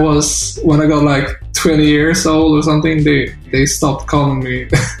when I got like 20 years old or something, they stopped calling me.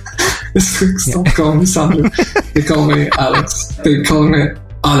 Calling me Sandro. They call me Alex. They call me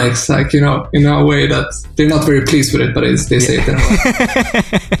Alex, like, in a way that they're not very pleased with it, but they say it anyway.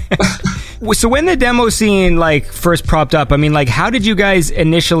 So when the demo scene first propped up, I mean, how did you guys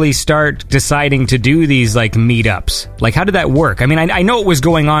initially start deciding to do these meetups? How did that work? I mean, I know it was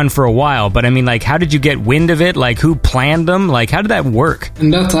going on for a while, but I mean, how did you get wind of it? Who planned them? How did that work?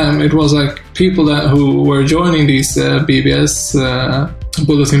 In that time, it was people who were joining these BBS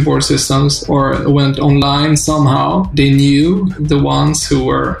bulletin board systems or went online somehow. They knew the ones who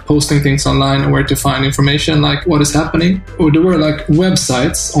were posting things online and where to find information, what is happening. Or there were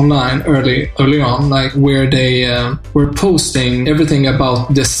websites online early on, where they were posting everything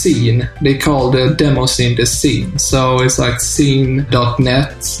about the scene. They call the demo scene the scene. So it's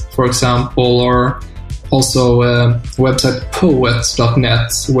scene.net, for example, or also website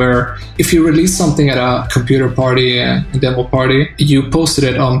poet.net, where if you release something at a computer party, a demo party, you posted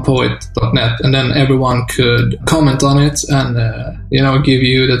it on poet.net, and then everyone could comment on it and give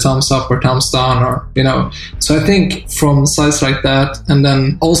you the thumbs up or thumbs down, or So I think from sites like that, and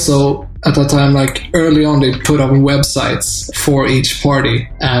then also at that time, early on, they put up websites for each party,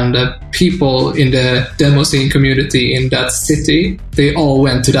 and people in the demo scene community in that city, they all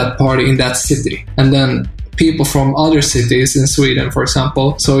went to that party in that city. And then people from other cities in Sweden, for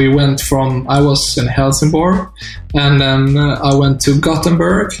example. So I was in Helsingborg, and then I went to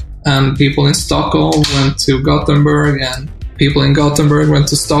Gothenburg, and people in Stockholm went to Gothenburg, and people in Gothenburg went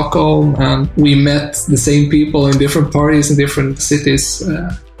to Stockholm, and we met the same people in different parties in different cities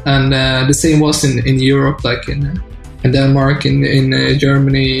And the same was in Europe, like in Denmark, in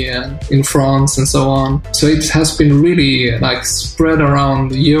Germany, and in France, and so on. So it has been really like spread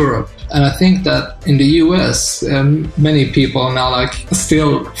around Europe. And I think that in the US, many people are now like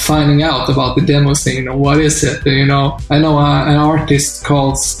still finding out about the demo scene. What is it? You know, I know an artist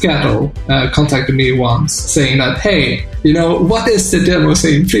called Scattle contacted me once saying that, hey, you know, what is the demo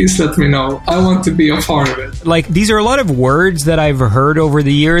scene? Please let me know. I want to be a part of it. Like, these are a lot of words that I've heard over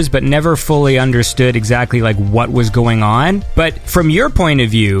the years, but never fully understood exactly like what was going on. But from your point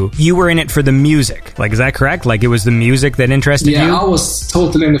of view, you were in it for the music. Like, is that correct? Like, it was the music that interested you? Yeah, I was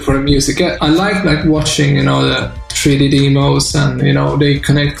totally in it for the music. I like watching, you know, the 3D demos, and, you know, they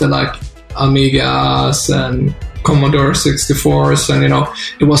connect to like Amigas and Commodore 64s, and, you know,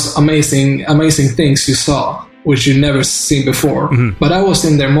 it was amazing things you saw, which you never seen before. Mm-hmm. But I was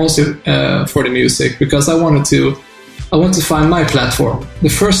in there mostly for the music, because I wanted to find my platform. The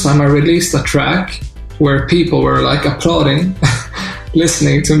first time I released a track where people were like applauding,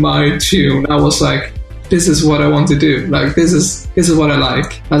 listening to my tune, I was like, this is what I want to do. Like, this is what I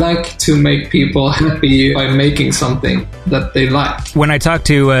like. I like to make people happy by making something that they like. When I talked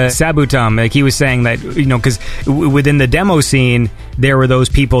to Sabutom, like, he was saying that, you know, because within the demo scene, there were those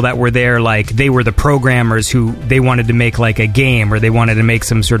people that were there, like, they were the programmers who they wanted to make like a game, or they wanted to make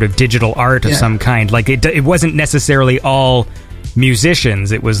some sort of digital art of some kind. Like, it wasn't necessarily all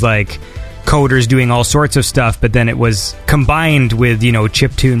musicians. It was like coders doing all sorts of stuff, but then it was combined with, you know,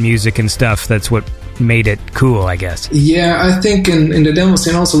 chiptune music and stuff. That's what made it cool, I guess. Yeah, I think in the demo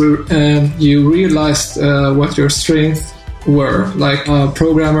scene also you realized what your strengths were. Like, a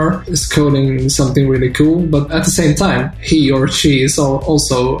programmer is coding something really cool, but at the same time he or she is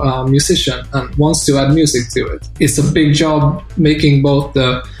also a musician and wants to add music to it. It's a big job making both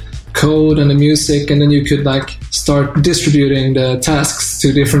the code and the music, and then you could like start distributing the tasks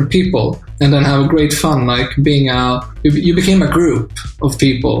to different people, and then have great fun, like being you became a group of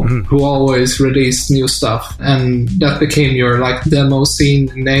people who always released new stuff, and that became your like demo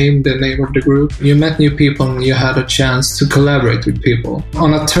scene name, the name of the group. You met new people and you had a chance to collaborate with people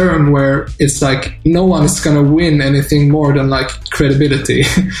on a term where it's like no one is gonna win anything more than like credibility.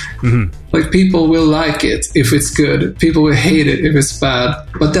 Like, people will like it if it's good, people will hate it if it's bad,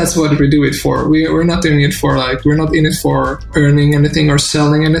 but that's what we do it for. We're not doing it for like, we're not in it for earning anything or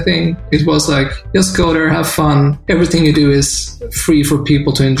selling anything. It was like, just go there, have fun. Everything you do is free for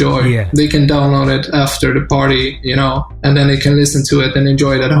people to enjoy. Yeah. They can download it after the party, you know, and then they can listen to it and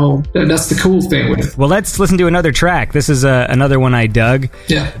enjoy it at home. That's the cool thing with it. Well, let's listen to another track. This is another one I dug.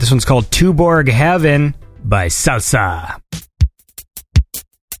 Yeah. This one's called Tuborg Heaven by Salsa.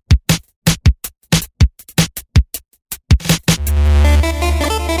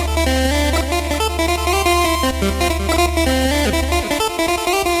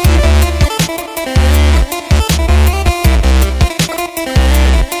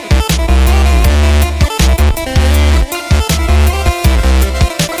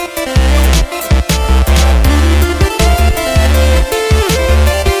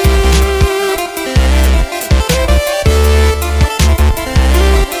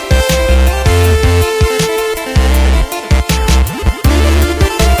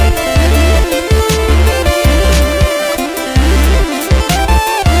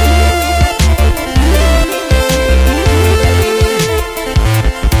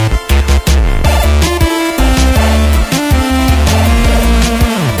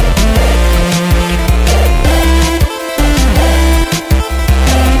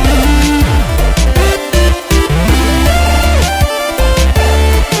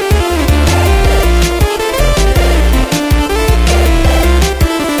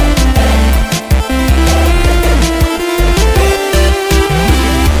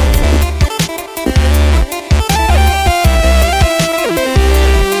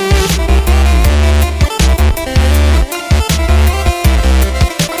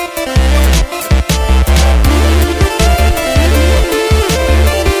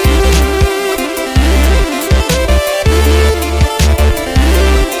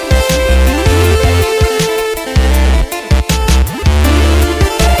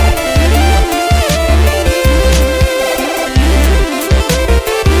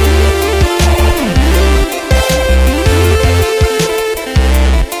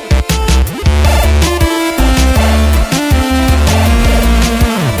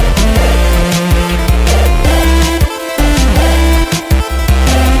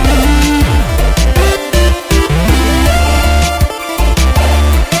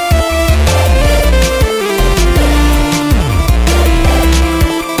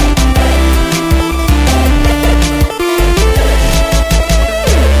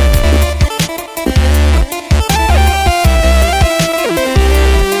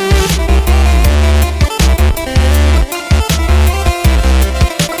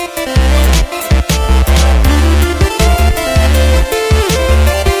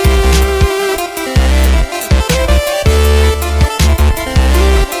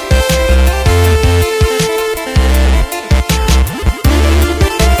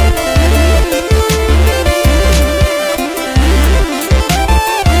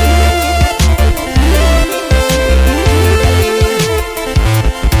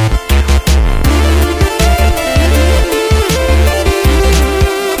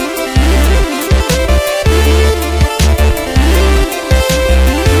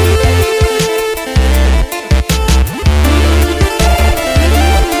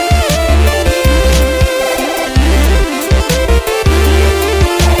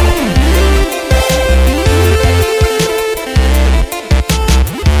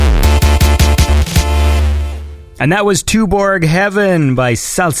 And that was Tuborg Heaven by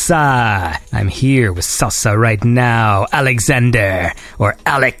Salsa. I'm here with Salsa right now. Alexander, or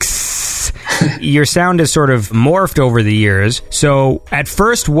Alex. Your sound has sort of morphed over the years. So at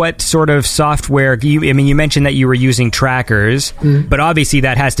first, what sort of software, you mentioned that you were using trackers, but obviously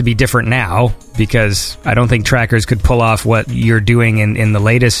that has to be different now, because I don't think trackers could pull off what you're doing in the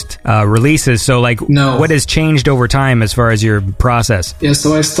latest releases. So No. What has changed over time as far as your process? Yeah,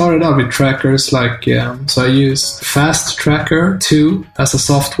 so I started out with trackers, so I used Fast Tracker 2 as a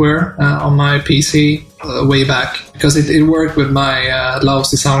software on my PC way back, because it worked with my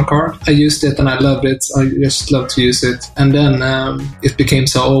lousy sound card. I used it and I loved it. I just loved to use it. And then it became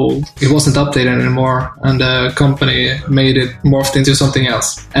so old. It wasn't updated anymore, and the company made it morphed into something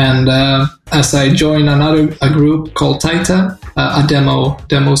else. And as I joined a group called Taita, a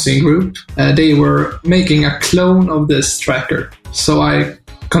demo scene group, they were making a clone of this tracker. So I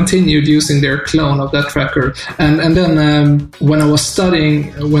continued using their clone of that tracker, and then when I was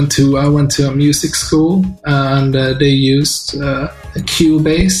studying, I went to a music school, and they used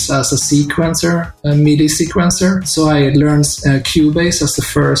Cubase as a sequencer, a MIDI sequencer. So I learned Cubase as the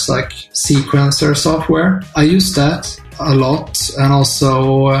first sequencer software. I used that a lot, and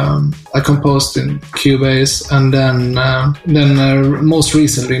also I composed in Cubase, and then most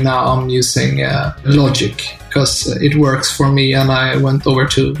recently now I'm using Logic, because it works for me, and I went over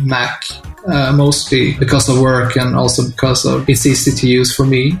to Mac mostly because of work, and also because of it's easy to use for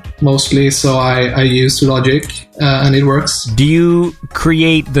me mostly. So I use Logic, and it works. Do you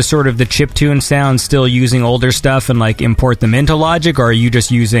create the sort of the chiptune sound still using older stuff and import them into Logic, or are you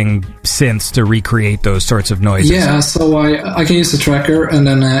just using synths to recreate those sorts of noises? Yeah, so I can use the tracker and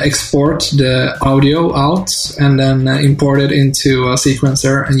then export the audio out, and then import it into a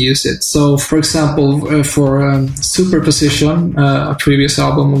sequencer and use it. So for example, for Superposition, a previous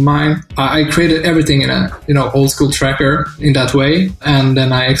album of mine, I created everything in a old school tracker in that way, and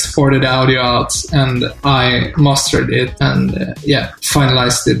then I exported the audio out, and I mastered it, and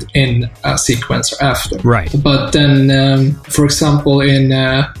finalized it in a sequencer after. Right. But then, for example, in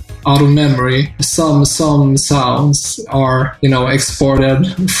out of memory, some sounds are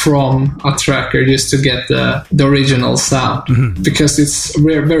exported from a tracker just to get the original sound, because it's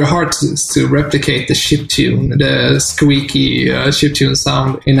very hard to replicate the chiptune, the squeaky chiptune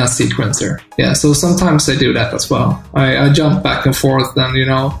sound in a sequencer. Yeah, so sometimes I do that as well. I jump back and forth, and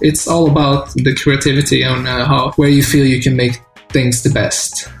it's all about the creativity and where you feel you can make things the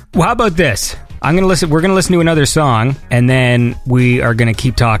best. Well, how about this? We're going to listen to another song, and then we are going to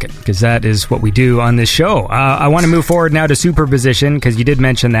keep talking, because that is what we do on this show. I want to move forward now to Superposition, because you did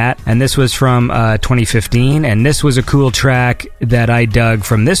mention that, and this was from 2015, and this was a cool track that I dug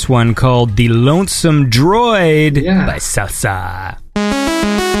from this one called The Lonesome Droid by Salsa.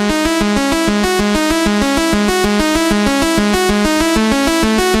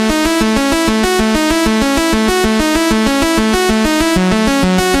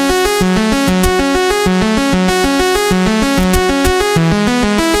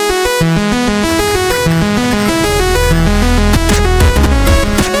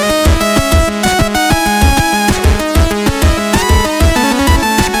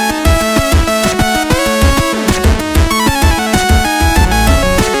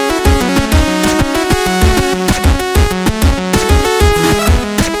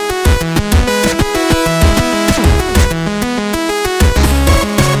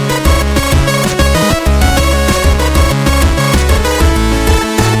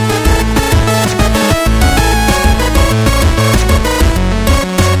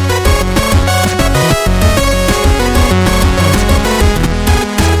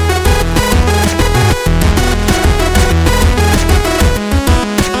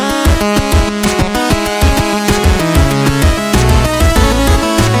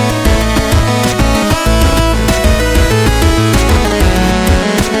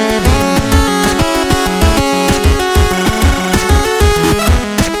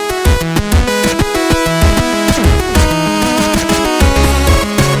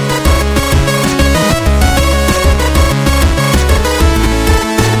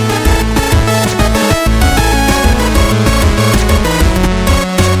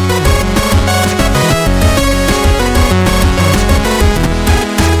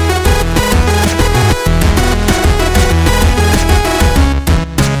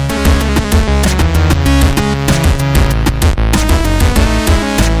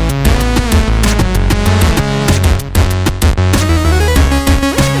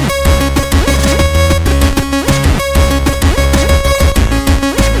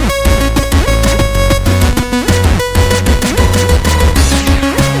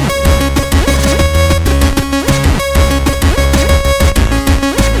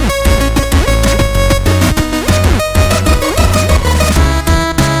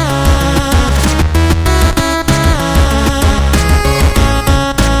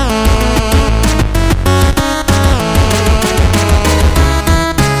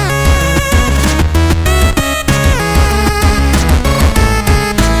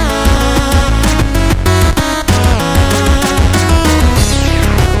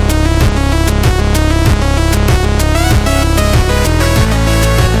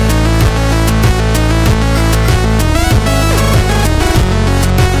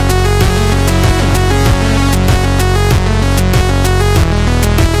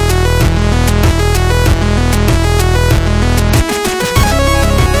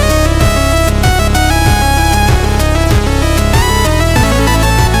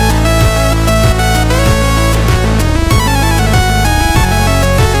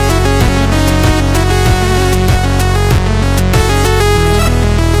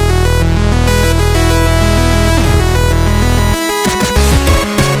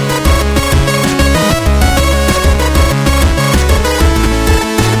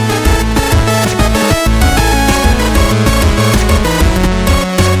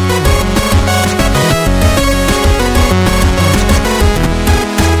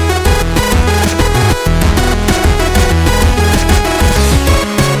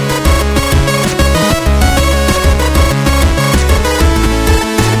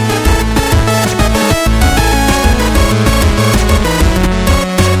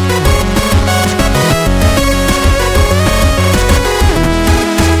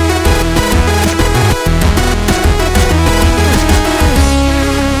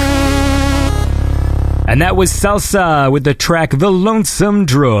 And that was Salsa with the track The Lonesome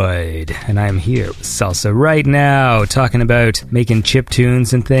Droid. And I'm here with Salsa right now, talking about making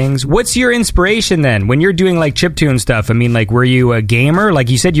chiptunes and things. What's your inspiration then? When you're doing like chiptune stuff, I mean, like, were you a gamer? Like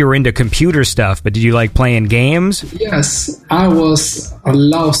you said you were into computer stuff, but did you like playing games? Yes, I was a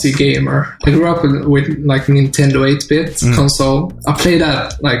lousy gamer. I grew up with like Nintendo 8-bit console. I played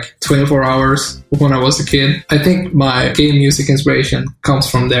that like 24 hours when I was a kid. I think my game music inspiration comes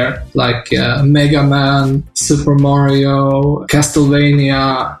from there, like Mega Man, Super Mario,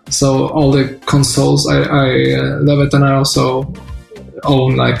 Castlevania. So all the consoles, I love it. And I also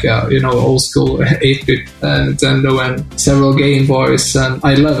own like old school 8-bit Nintendo and several Game Boys, and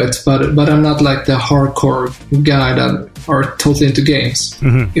I love it, but I'm not like the hardcore guy that are totally into games.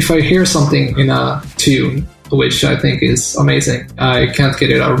 If I hear something in a tune which I think is amazing, I can't get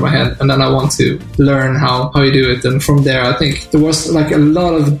it out of my head, and then I want to learn how you do it. And from there, I think there was like a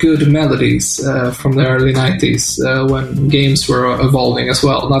lot of good melodies from the early 90s when games were evolving as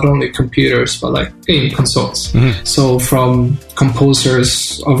well, not only computers but like game consoles. So from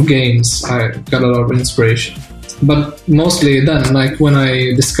composers of games I got a lot of inspiration. But mostly then, like when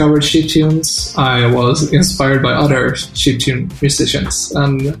I discovered chiptunes, I was inspired by other chiptune musicians,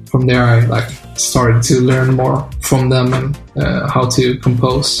 and from there I like started to learn more from them and how to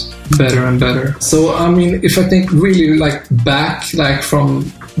compose better and better. So I mean, if I think really like back, like from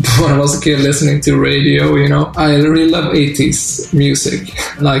when I was a kid listening to radio, I really love 80s music,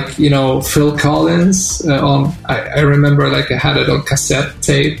 like Phil Collins. I remember like I had it on cassette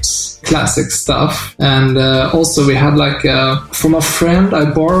tapes, classic stuff, and also we had like from a friend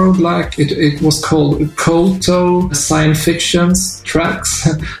I borrowed like it was called Koto Science Fictions tracks.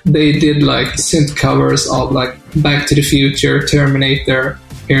 They did like synth covers of like Back to the Future, Terminator,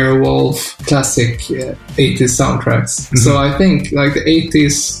 Airwolf, classic 80s soundtracks. So I think like the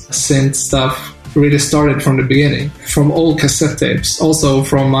 80s synth stuff really started from the beginning, from old cassette tapes. Also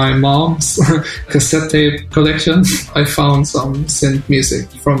from my mom's cassette tape collection, I found some synth music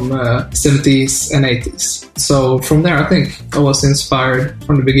from 70s and 80s. So from there, I think I was inspired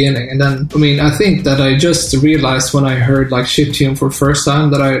from the beginning. And then, I mean, I think that I just realized when I heard like chiptune for the first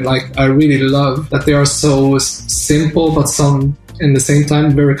time that I really love that they are so simple, but some in the same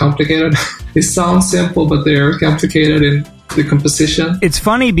time very complicated. It sounds simple, but they're complicated in the composition. It's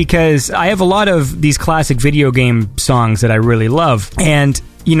funny because I have a lot of these classic video game songs that I really love, and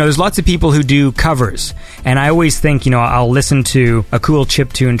there's lots of people who do covers, and I always think, I'll listen to a cool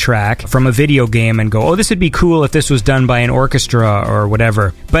chiptune track from a video game and go, oh, this would be cool if this was done by an orchestra or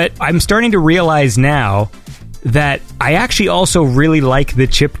whatever. But I'm starting to realize now that I actually also really like the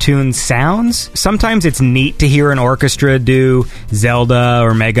chiptune sounds. Sometimes it's neat to hear an orchestra do Zelda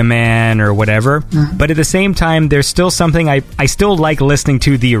or Mega Man or whatever, but at the same time, there's still something I still like listening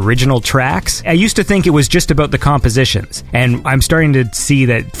to the original tracks. I used to think it was just about the compositions, and I'm starting to see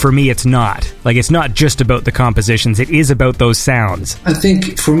that for me it's not. Like, it's not just about the compositions, it is about those sounds. I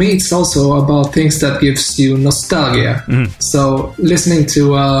think for me it's also about things that gives you nostalgia. So listening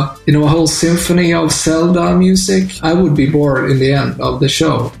to a whole symphony of Zelda music, I would be bored in the end of the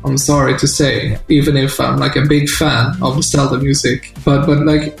show. I'm sorry to say, even if I'm like a big fan of the Zelda music. But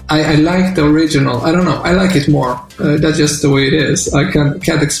like I like the original. I don't know. I like it more. That's just the way it is. I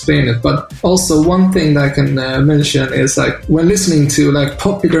can't explain it. But also one thing that I can mention is like when listening to like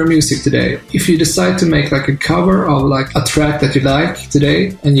popular music today, if you decide to make like a cover of like a track that you like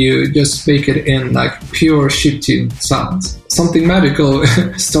today and you just make it in like pure chiptune sounds, something magical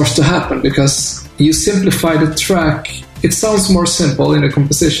starts to happen because you simplify the track. It sounds more simple in the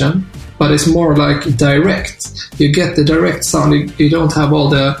composition, but it's more like direct. You get the direct sound. You don't have all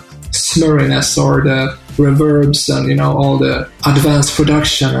the slurriness or the reverbs and all the advanced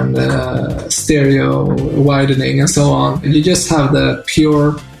production and the stereo widening and so on. You just have the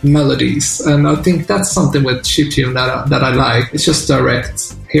pure melodies, and I think that's something with chiptune that I like. It's just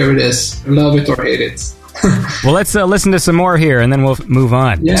direct. Here it is. Love it or hate it. Well, let's listen to some more here, and then we'll move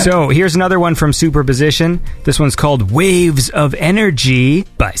on. Yeah. So here's another one from Superposition. This one's called Waves of Energy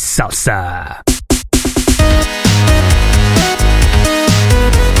by Salsa.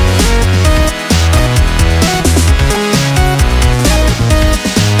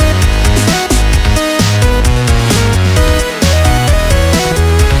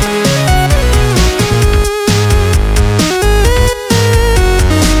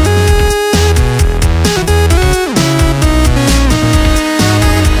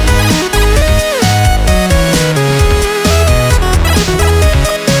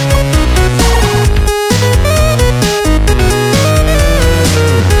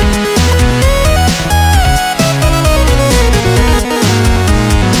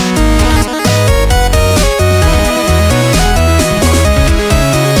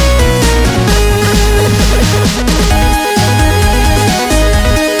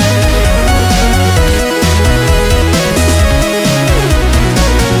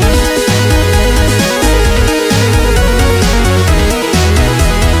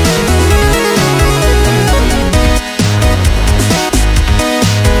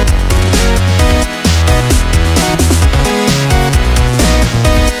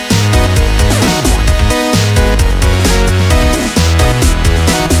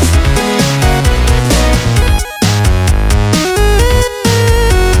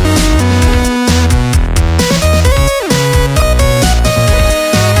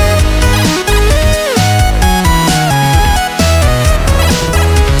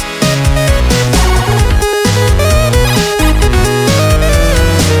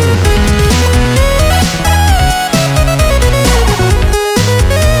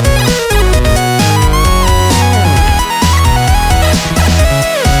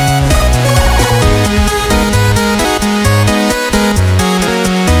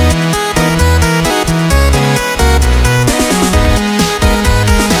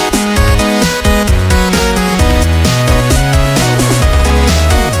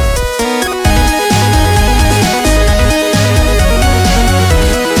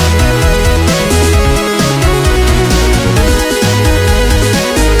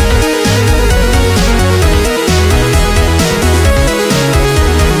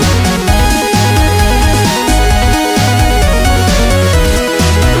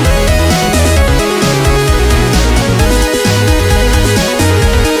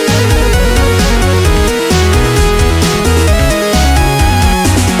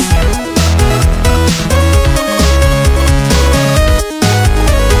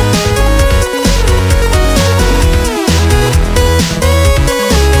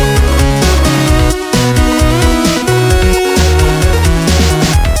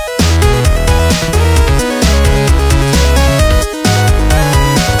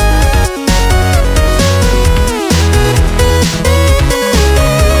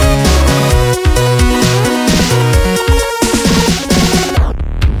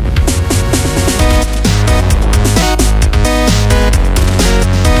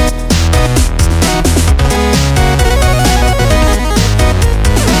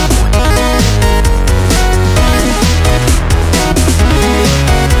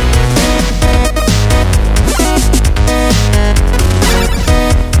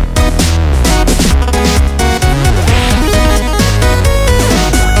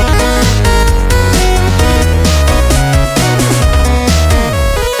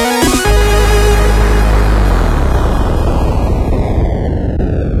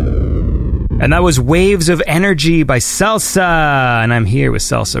 And that was Waves of Energy by Salsa. And I'm here with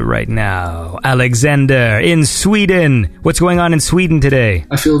Salsa right now. Alexander in Sweden. What's going on in Sweden today?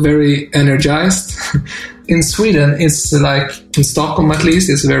 I feel very energized. In Sweden, it's like, in Stockholm at least,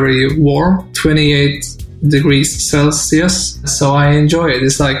 it's very warm, 28 degrees Celsius. So I enjoy it.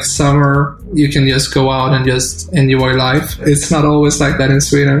 It's like summer. You can just go out and just enjoy life. It's not always like that in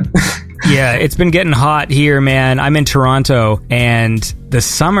Sweden. Yeah, it's been getting hot here, man. I'm in Toronto, and the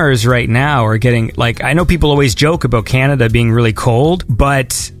summers right now are getting, like, I know people always joke about Canada being really cold,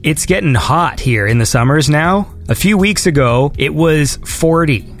 but it's getting hot here in the summers now. A few weeks ago, it was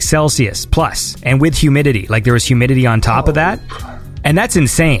 40 Celsius plus, and with humidity. Like, there was humidity on top of that. And that's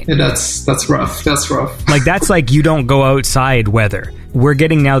insane. Yeah, that's rough. That's rough. Like, that's like you don't go outside weather. We're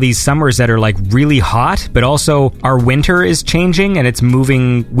getting now these summers that are like really hot, but also our winter is changing and it's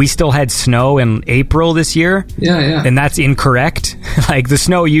moving. We still had snow in April this year. Yeah. And that's incorrect. Like, the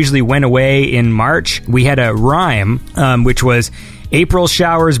snow usually went away in March. We had a rhyme, which was April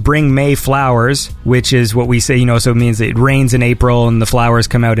showers bring May flowers, which is what we say, you know, so it means it rains in April and the flowers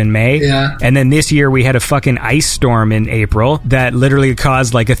come out in May. Yeah. And then this year we had a fucking ice storm in April that literally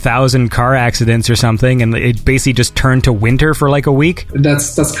caused like 1,000 car accidents or something, and it basically just turned to winter for like a week.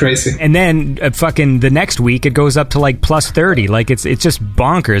 That's crazy. And then fucking the next week it goes up to like plus 30. Like, it's just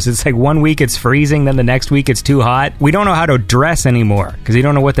bonkers. It's like 1 week it's freezing, then the next week it's too hot. We don't know how to dress anymore because you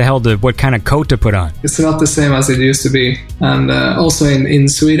don't know what kind of coat to put on. It's not the same as it used to be. And also in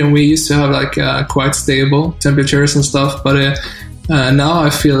Sweden, we used to have like quite stable temperatures and stuff, but now I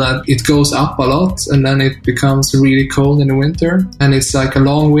feel that it goes up a lot and then it becomes really cold in the winter, and it's like a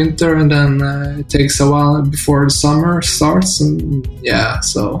long winter, and then it takes a while before the summer starts. And yeah,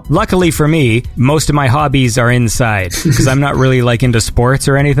 so luckily for me, most of my hobbies are inside because I'm not really like into sports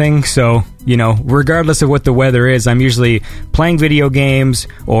or anything. So, you know, regardless of what the weather is, I'm usually playing video games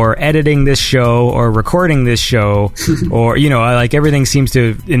or editing this show or recording this show or, you know, like everything seems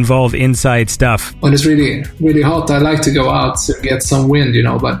to involve inside stuff. When it's really, really hot, I like to go out to get some wind, you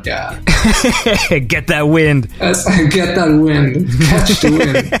know, but yeah. Get that wind. Yes, get that wind. Catch the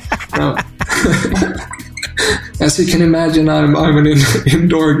wind. No. As you can imagine, I'm an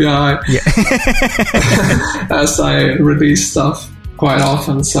indoor guy. Yeah. As I release stuff quite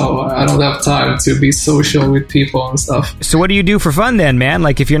often, so I don't have time to be social with people and stuff. So what do you do for fun then, man?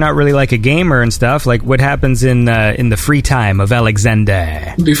 Like, if you're not really like a gamer and stuff, like what happens in the free time of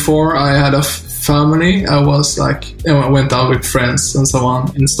Alexander? Before I had a family, I was like, I went out with friends and so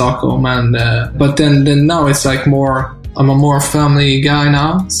on in Stockholm, and but then now it's like I'm a more family guy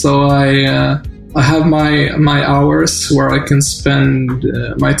now, so I have my hours where I can spend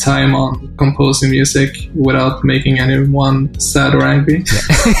my time on composing music without making anyone sad or angry.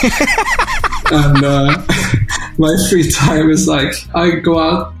 And my free time is like, I go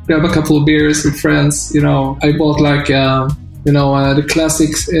out, grab a couple of beers with friends. You know, I bought like the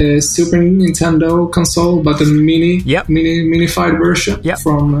classic Super Nintendo console, but the minified version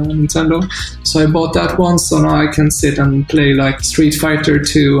from Nintendo. So I bought that one, so now I can sit and play like Street Fighter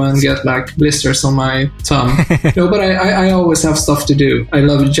 2 and get like blisters on my thumb. No, but I always have stuff to do. I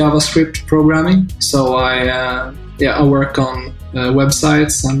love JavaScript programming, so I work on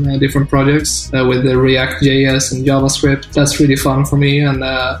websites and different projects with the React.js and JavaScript. That's really fun for me, and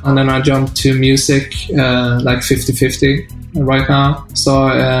then I jump to music like 50-50 right now. So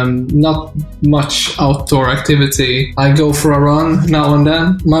not much outdoor activity. I go for a run now and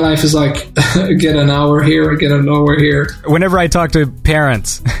then. My life is like get an hour here, get an hour here. Whenever I talk to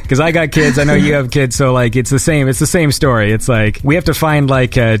parents, because I got kids, I know you have kids, so like it's the same story. It's like we have to find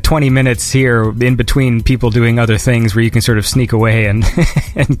like 20 minutes here in between people doing other things where you can sort of sneak away and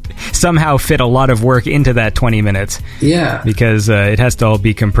somehow fit a lot of work into that 20 minutes. Yeah. Because it has to all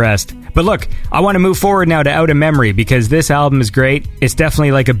be compressed. But look, I want to move forward now to Out of Memory, because this album is great. It's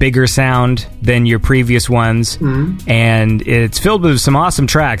definitely like a bigger sound than your previous ones, and it's filled with some awesome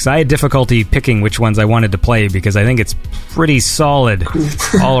tracks. I had difficulty picking which ones I wanted to play because I think it's pretty solid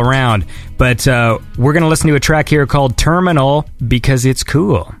all around. But we're going to listen to a track here called Terminal because it's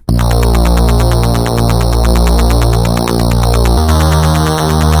cool.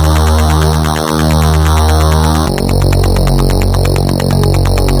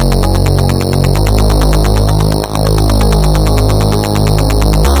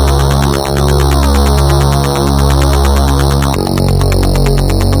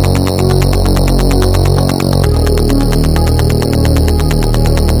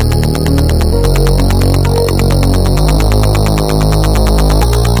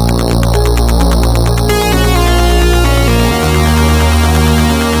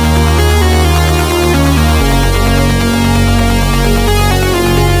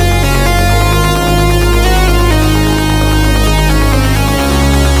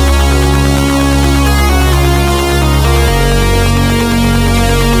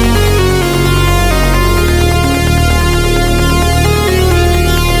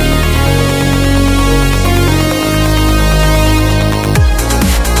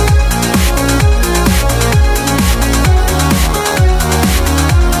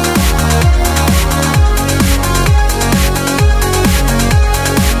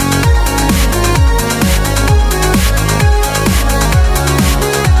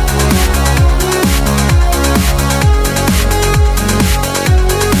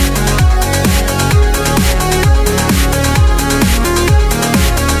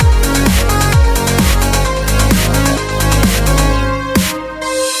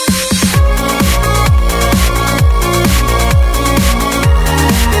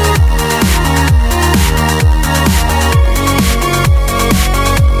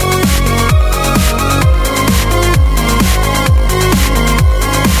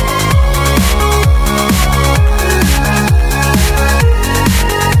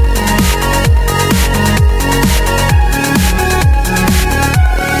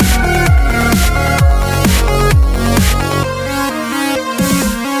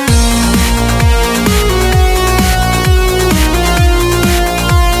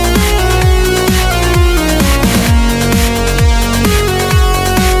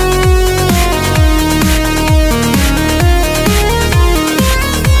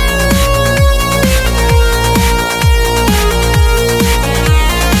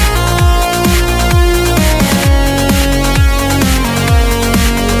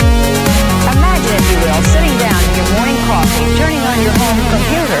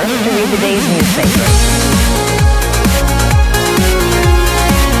 today's newspaper.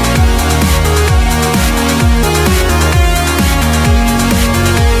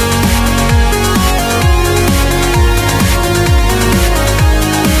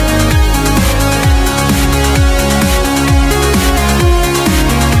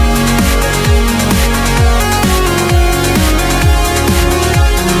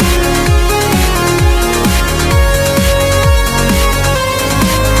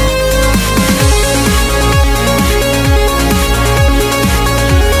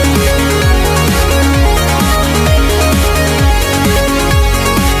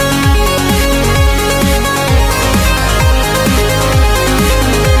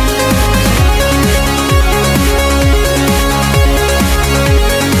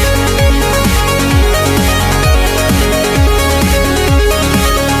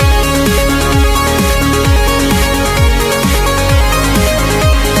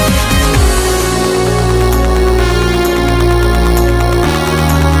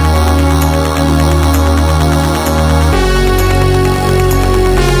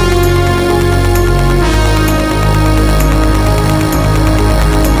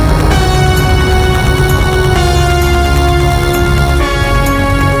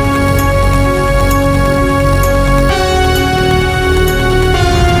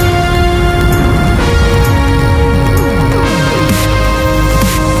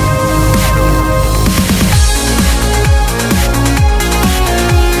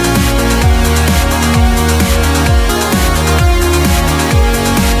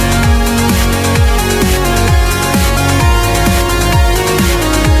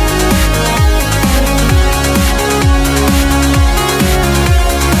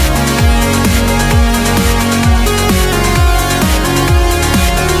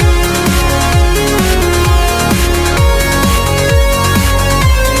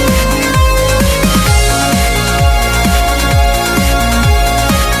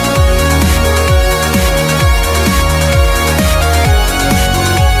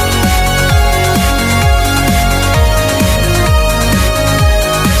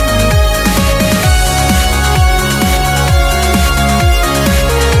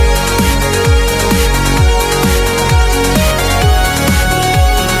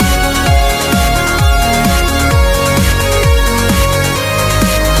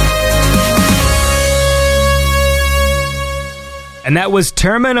 And that was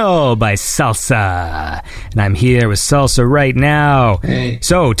Terminal by Salsa. And I'm here with Salsa right now. Hey.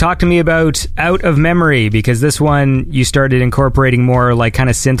 So, talk to me about Out of Memory, because this one you started incorporating more like kind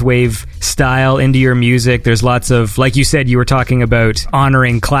of synthwave style into your music. There's lots of, like you said, you were talking about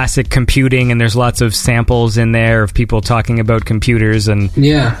honoring classic computing, and there's lots of samples in there of people talking about computers. And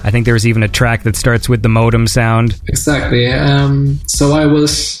yeah, I think there was even a track that starts with the modem sound. Exactly.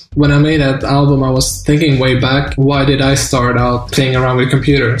 When I made that album, I was thinking way back, why did I start out playing around with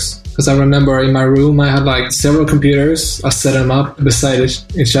computers? Because I remember in my room, I had like several computers. I set them up beside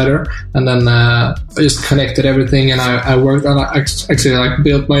each other, and then I just connected everything, and I worked on, actually like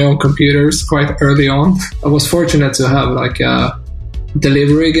built my own computers quite early on. I was fortunate to have like a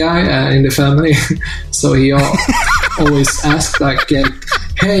delivery guy in the family. So he always asked like,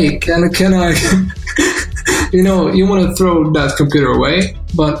 hey, can I... you want to throw that computer away,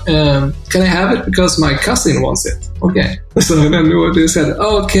 but can I have it because my cousin wants it? Okay. So then he said,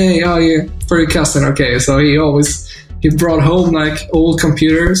 okay, oh yeah, for your cousin, okay. So he brought home like old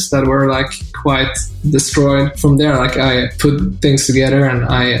computers that were like quite destroyed. From there, like I put things together, and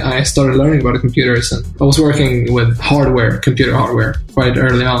I started learning about the computers, and I was working with computer hardware quite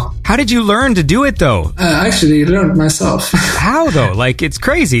early on. How did you learn to do it though? I actually learned myself. How though? Like, it's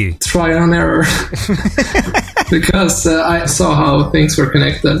crazy. Trial and error. Because I saw how things were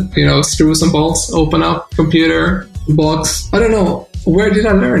connected. Screw some bolts, open up computer box. I don't know. Where did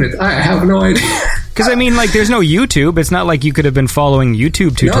I learn it? I have no idea. Because, I mean, like, there's no YouTube. It's not like you could have been following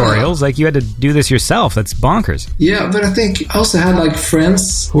YouTube tutorials. No. Like, you had to do this yourself. That's bonkers. Yeah, but I think I also had, like,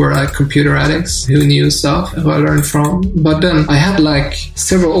 friends who were, like, computer addicts who knew stuff who I learned from. But then I had, like,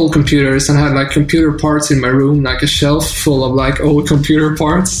 several old computers, and I had, like, computer parts in my room, like a shelf full of, like, old computer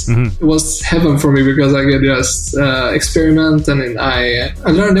parts. Mm-hmm. It was heaven for me because I could just experiment, and I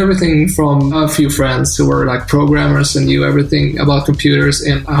learned everything from a few friends who were, like, programmers and knew everything about computers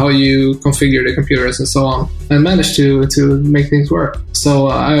and how you configure the computer and so on. I managed to make things work. So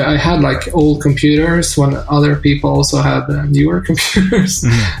I had like old computers when other people also had newer computers.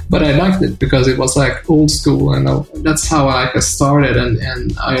 Mm-hmm. But I liked it because it was like old school, and that's how I started,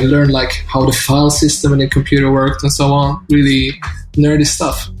 and I learned like how the file system in the computer worked and so on. Really nerdy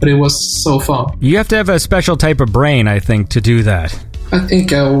stuff, but it was so fun. You have to have a special type of brain, I think, to do that. I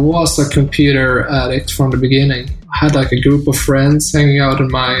think I was a computer addict from the beginning. I had like a group of friends hanging out in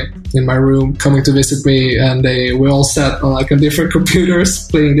my room, coming to visit me, and we all sat on like on different computers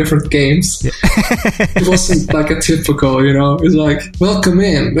playing different games. Yeah. It wasn't like a typical, it's like, welcome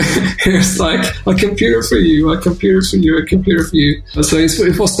in. Here's like a computer for you, a computer for you, a computer for you. So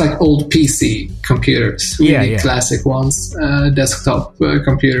it was like old PC computers, really classic ones, desktop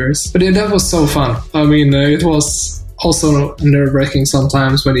computers. But that was so fun. I mean, it was also nerve-wracking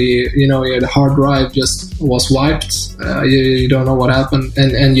sometimes when the hard drive just was wiped. You don't know what happened,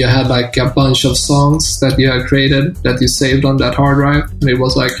 and you had like a bunch of songs that you had created that you saved on that hard drive, and it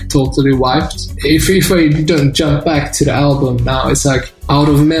was like totally wiped. If I don't jump back to the album now, it's like out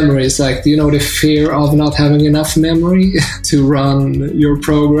of memory. It's like, the fear of not having enough memory to run your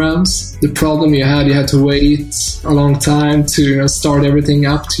programs. The problem you had to wait a long time to start everything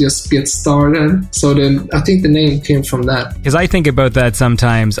up to just get started. So then I think the name came from that. Because I think about that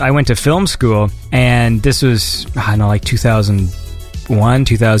sometimes. I went to film school, and this was, like 2001,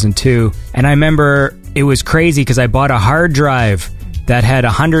 2002. And I remember it was crazy because I bought a hard drive that had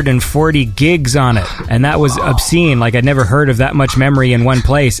 140 gigs on it, and that was obscene. Like, I'd never heard of that much memory in one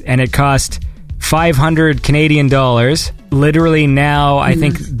place, and it cost 500 Canadian dollars. Literally now, I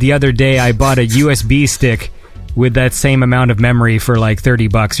think the other day I bought a USB stick with that same amount of memory for like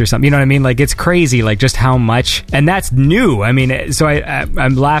 $30 or something. You know what I mean? Like, it's crazy, like just how much, and that's new. I mean, so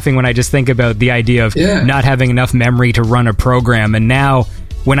I'm laughing when I just think about the idea of not having enough memory to run a program, and now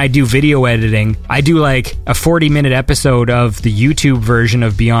when I do video editing, I do like a 40-minute episode of the YouTube version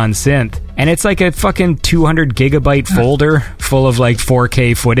of Beyond Synth, and it's like a fucking 200 gigabyte folder full of like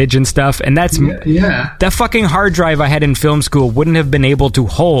 4K footage and stuff, and that's that fucking hard drive I had in film school wouldn't have been able to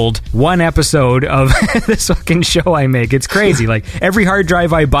hold one episode of this fucking show I make. It's crazy. Like, every hard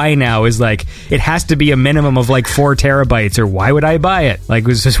drive I buy now is like, it has to be a minimum of like 4 terabytes, or why would I buy it? Like,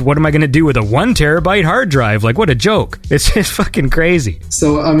 what am I going to do with a 1 terabyte hard drive? Like, what a joke. It's just fucking crazy.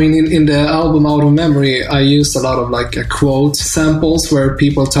 So, I mean, in the album Out of Memory, I used a lot of like quote samples where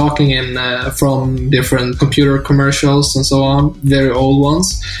people talking from different computer commercials and so on, very old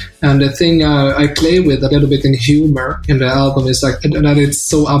ones. And the thing I play with a little bit in humor in the album is like that it's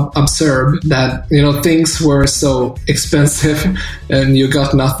so absurd that, things were so expensive and you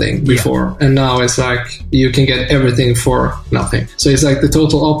got nothing before. And now it's like you can get everything for nothing. So it's like the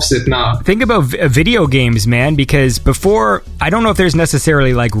total opposite now. Think about video games, man, because before, I don't know if there's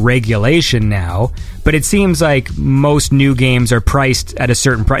necessarily like regulation now, but it seems like most new games are priced at a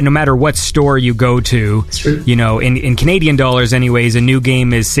certain price, no matter what store you go to. It's true. In Canadian dollars anyways, a new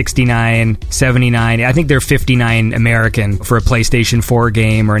game is $69, $79. I think they're $59 American for a PlayStation 4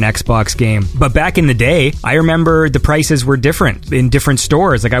 game or an Xbox game. But back in the day, I remember the prices were different in different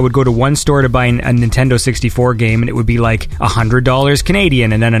stores. Like, I would go to one store to buy a Nintendo 64 game, and it would be like $100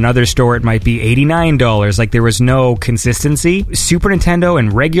 Canadian, and then another store it might be $89. Like, there was no consistency. Super Nintendo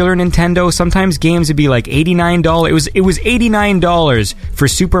and regular Nintendo, sometimes games would be like $89. It was $89 for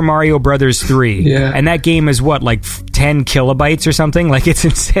Super Mario Brothers 3. Yeah. And that game is what, like 10 kilobytes or something? Like, it's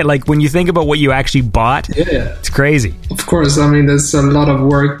insane. Like, when you think about what you actually bought, it's crazy. Of course, I mean, there's a lot of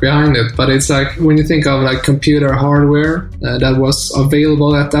work behind it, but it's like when you think of like computer hardware that was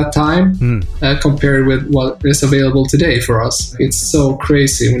available at that time compared with what is available today for us, it's so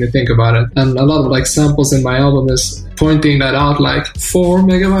crazy when you think about it. And a lot of like samples in my album is pointing that out, like 4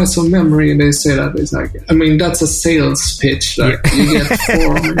 megabytes of memory, and they say that it's like, I mean, that's a sales pitch. Like, you get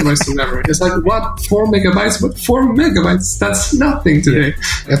 4 megabytes of memory. It's like, what? 4 megabytes? But 4 megabytes, that's nothing today.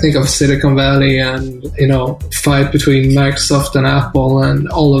 I think of Silicon Valley and, fight between Microsoft and Apple, and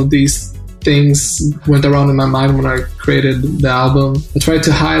all of these things went around in my mind when I created the album. I tried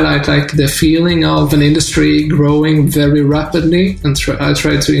to highlight like the feeling of an industry growing very rapidly, and I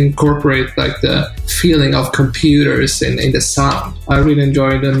tried to incorporate like the feeling of computers in the sound. I really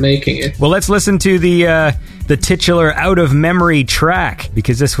enjoyed making it. Well, let's listen to the titular Out of Memory track,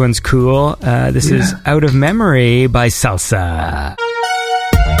 because this one's cool. This is Out of Memory by Salsa.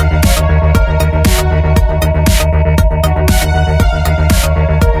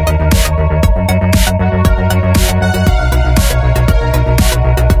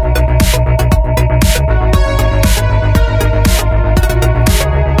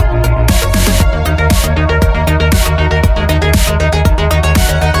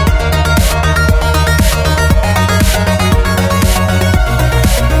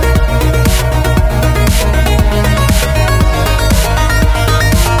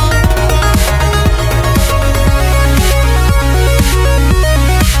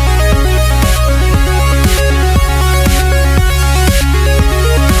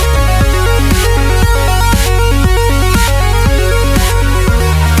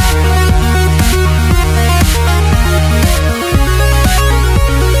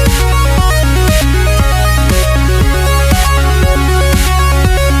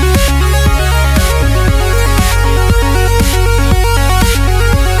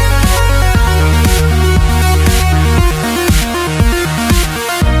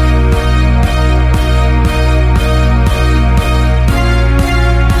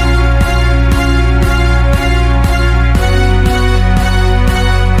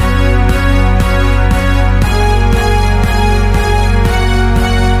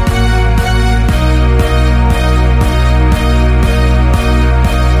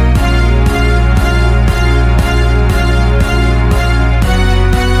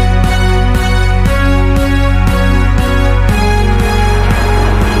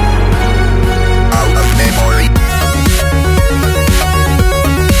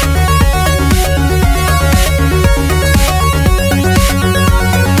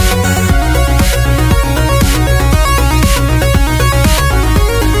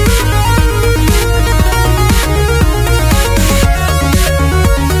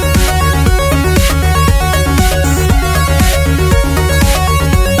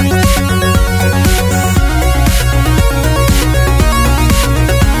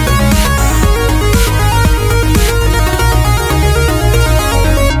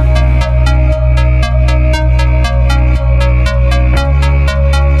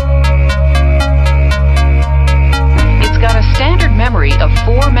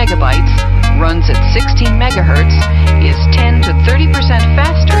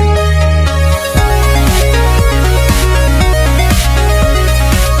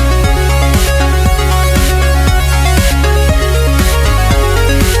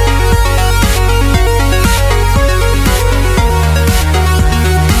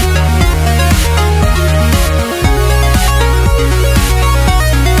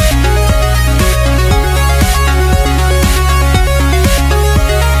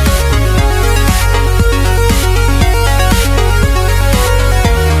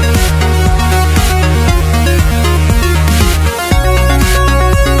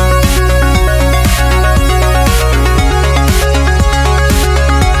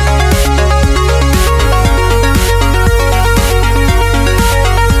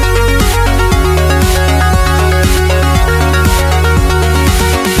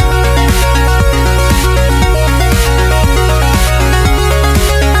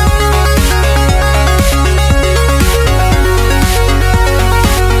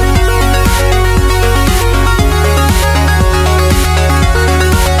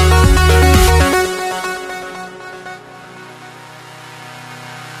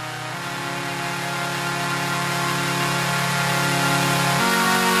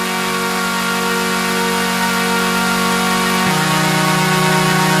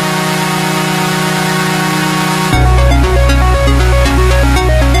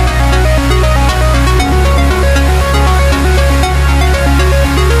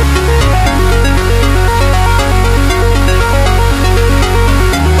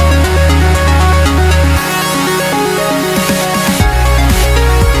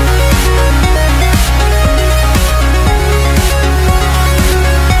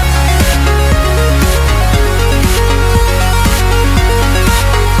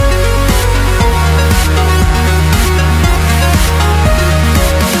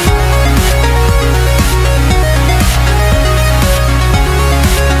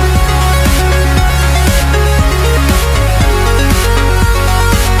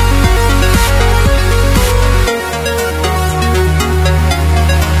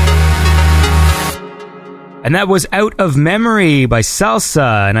 And that was Out of Memory by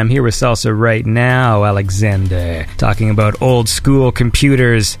Salsa. And I'm here with Salsa right now, Alexander, talking about old school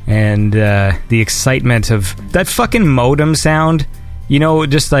computers and the excitement of that fucking modem sound. You know,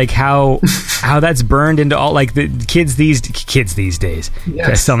 just like how that's burned into all, like, the kids these days. Yes.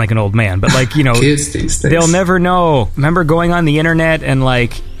 I sound like an old man, but, like, you know, kids these days, they'll never know. Remember going on the internet and,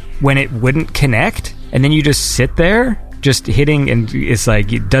 like, when it wouldn't connect, and then you just sit there just hitting, and it's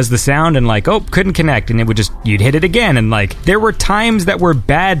like it does the sound, and like, oh, couldn't connect, and it would just, you'd hit it again, and like there were times that were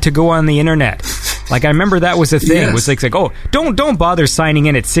bad to go on the internet. Like, I remember that was a thing. Yes. It was like, oh, don't bother signing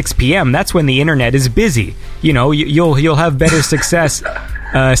in at 6 p.m. That's when the internet is busy. You know, you'll have better success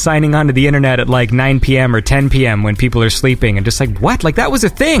signing onto the internet at like 9 p.m. or 10 p.m. when people are sleeping. And just like, what? Like, that was a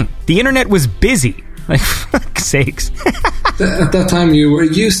thing. The internet was busy. Like, fuck's sakes. At that time, you were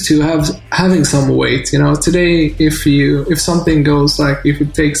used to having some wait. You know, today, if something goes, like, if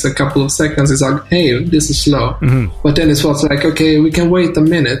it takes a couple of seconds, it's like, hey, this is slow. Mm-hmm. But then it's what's like, okay, we can wait a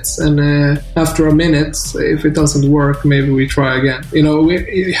minute, and after a minute, if it doesn't work, maybe we try again. You know,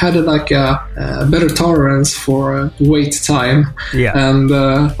 we had like a better tolerance for wait time, and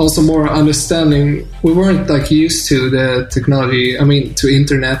also more understanding. We weren't like used to the technology. I mean, to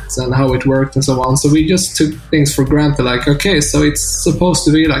internet and how it worked and so on. So we just took things for granted. Like, okay, so it's supposed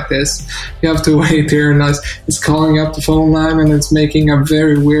to be like this. You have to wait here, and it's calling up the phone line, and it's making a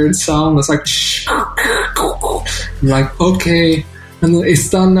very weird sound. It's like, I'm like, okay, and it's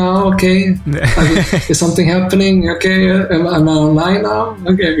done now. Okay, is something happening? Okay, am I online now?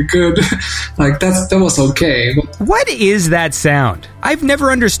 Okay, good. Like, that was okay. But what is that sound? I've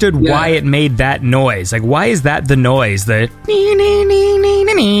never understood why it made that noise. Like, why is that the noise? Like,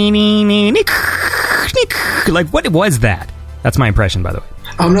 what was that? That's my impression, by the way.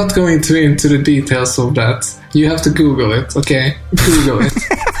 I'm not going into the details of that. You have to Google it, okay? Google it.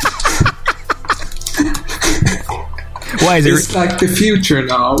 Why is it? It's like the future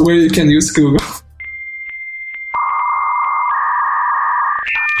now, where you can use Google.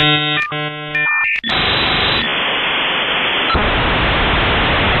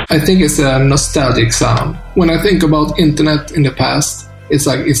 I think it's a nostalgic sound. When I think about internet in the past, it's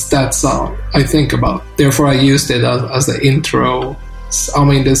like, it's that sound I think about. Therefore, I used it as the intro. I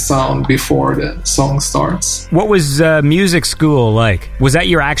mean, the sound before the song starts. What was music school like? Was that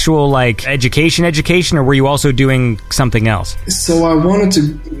your actual, like, education, or were you also doing something else? So I wanted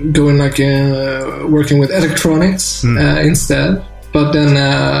to go in, like, working with electronics instead. But then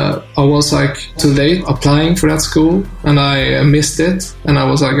I was, like, too late applying for that school, and I missed it. And I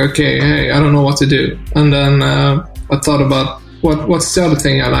was like, okay, hey, I don't know what to do. And then I thought about what's the other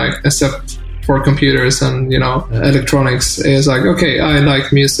thing I like, except for computers and, you know, electronics. Is like, okay, I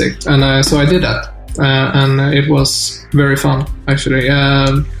like music, and so I did that, and it was very fun, actually.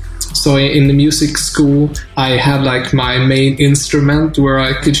 So in the music school, I had like my main instrument where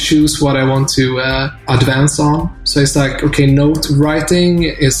I could choose what I want to advance on. So it's like, okay, note writing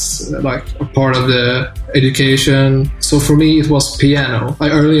is like a part of the education. So for me, it was piano. I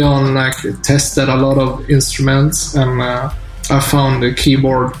early on like tested a lot of instruments, and I found the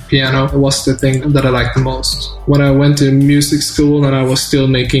keyboard piano was the thing that I liked the most. When I went to music school, and I was still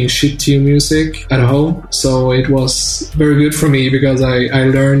making chiptune music at home, so it was very good for me because I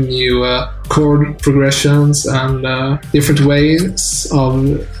learned new chord progressions and different ways of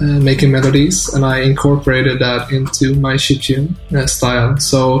making melodies, and I incorporated that into my chiptune style.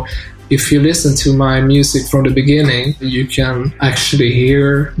 So if you listen to my music from the beginning, you can actually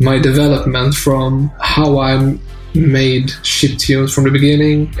hear my development from how I made chiptunes from the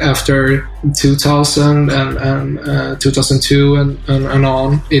beginning after 2000 and 2002 and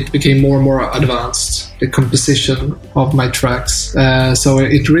on. It became more and more advanced, the composition of my tracks. So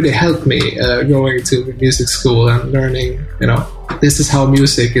it really helped me going to music school and learning, you know, this is how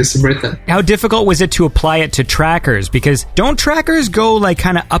music is written. How difficult was it to apply it to trackers? Because don't trackers go like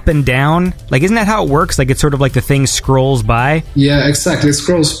kind of up and down? Like, isn't that how it works? Like, it's sort of like the thing scrolls by? Yeah, exactly. It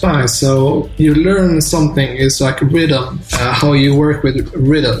scrolls by. So you learn something. It's like rhythm, how you work with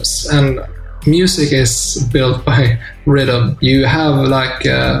rhythms. And music is built by rhythm. You have like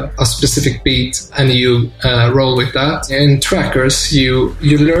a specific beat, and you roll with that. In trackers, you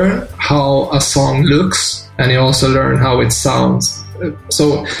learn how a song looks, and you also learn how it sounds.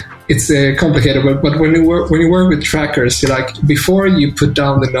 So it's complicated, but when you work with trackers, you like, before you put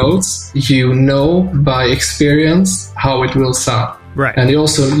down the notes, you know by experience how it will sound. Right. And you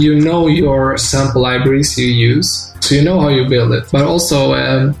also, you know your sample libraries you use, so you know how you build it. But also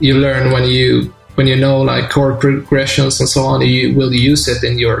you learn when you know like chord progressions and so on, you will use it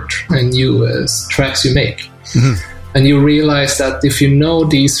in your new tracks you make. Mm-hmm. And you realize that if you know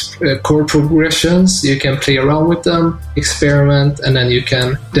these chord progressions, you can play around with them, experiment, and then you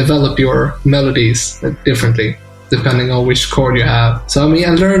can develop your melodies differently, depending on which chord you have. So, I mean,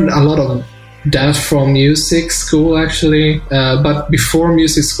 I learned a lot of that from music school, actually. But before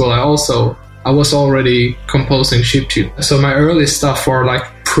music school, I was already composing chiptune. So my early stuff were like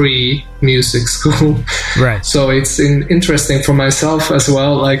pre-music school. Right. So it's interesting for myself as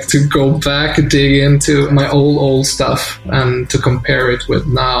well, like to go back, dig into my old stuff and to compare it with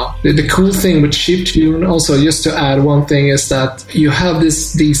now. The cool thing with chiptune, also just to add one thing, is that you have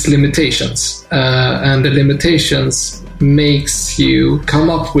these limitations, and the limitations makes you come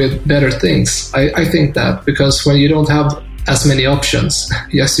up with better things. I think that, because when you don't have as many options,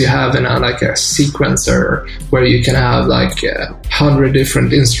 yes, you have in a sequencer where you can have 100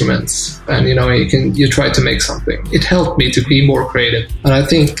 different instruments, and you try to make something. It helped me to be more creative, and I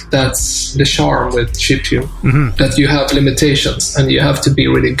think that's the charm with chiptune, that you have limitations and you have to be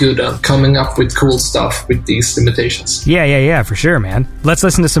really good at coming up with cool stuff with these limitations. Yeah, for sure, man. Let's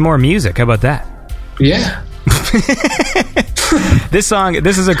listen to some more music. How about that? Yeah. This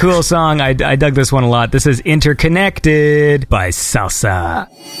is a cool song. I dug this one a lot. This is Interconnected by Salsa.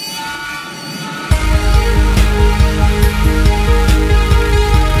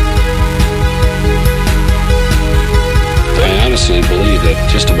 I honestly believe that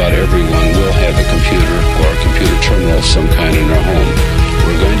just about everyone will have a computer or a computer terminal of some kind in their home.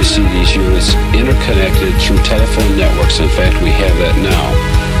 We're going to see these units interconnected through telephone networks. In fact, we have that now,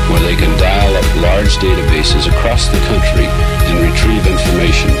 where they can dial up large databases across the country and retrieve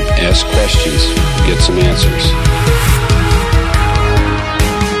information, ask questions, get some answers.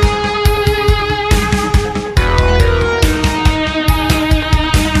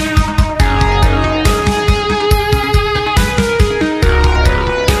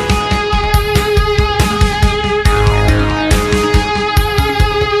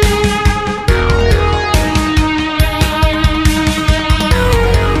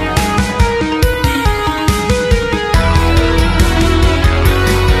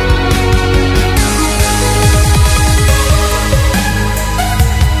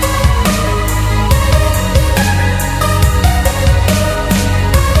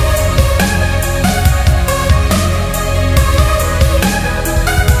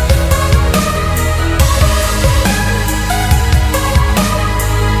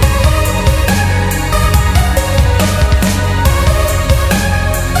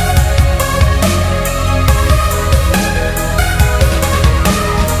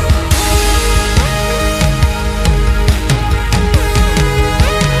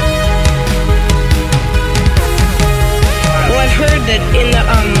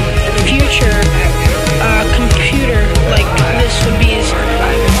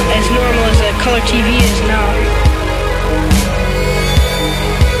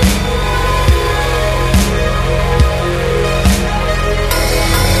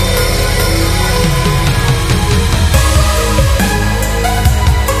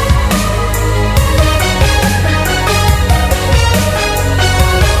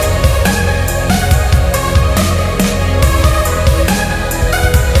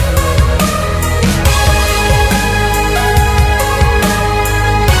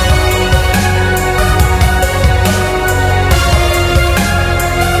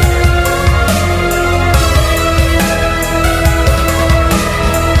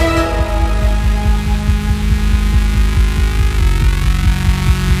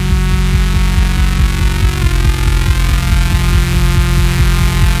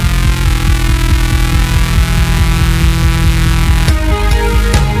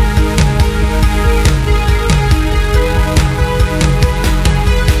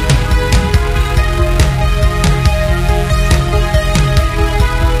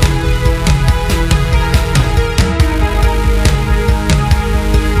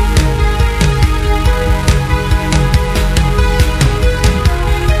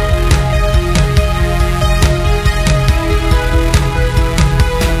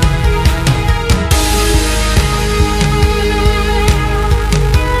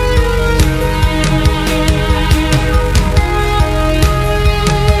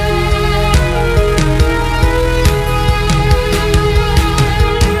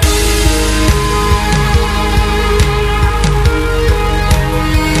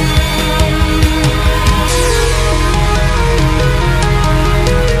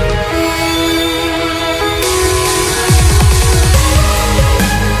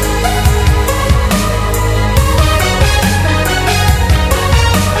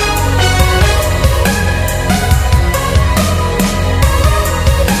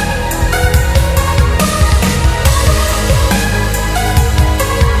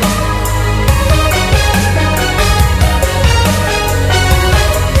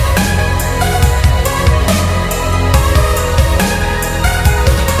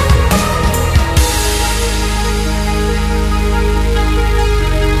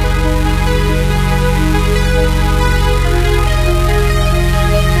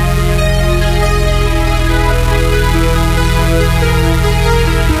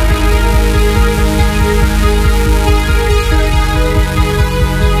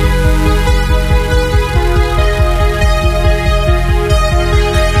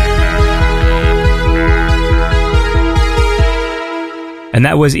 And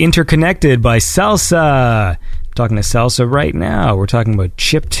that was Interconnected by Salsa. Talking to Salsa right now. We're talking about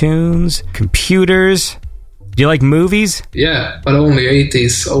chiptunes, computers. Do you like movies? Yeah, but only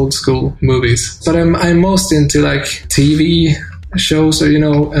 80s old school movies. But I'm most into like TV shows or,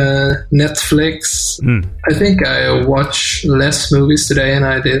 Netflix. I think I watch less movies today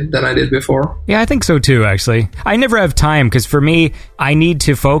than I did before. Yeah, I think so too, actually. I never have time because for me, I need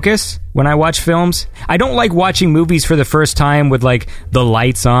to focus when I watch films. I don't like watching movies for the first time with like the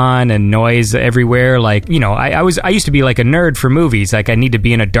lights on and noise everywhere. Like, I used to be like a nerd for movies. Like I need to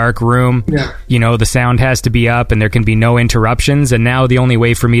be in a dark room. Yeah. The sound has to be up and there can be no interruptions. And now the only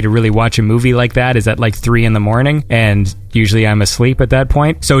way for me to really watch a movie like that is at like 3 a.m. and usually I'm asleep at that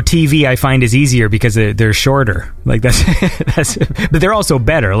point. So TV I find is easier because they're shorter. Like that's but they're also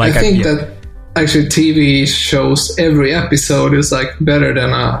better. Like I think that actually TV shows, every episode is like better than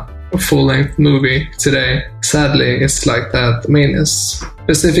a full-length movie today. Sadly, it's like that. I mean, it's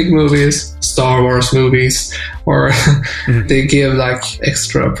specific movies, Star Wars movies, or they give like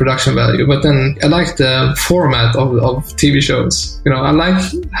extra production value. But then I like the format of TV shows. I like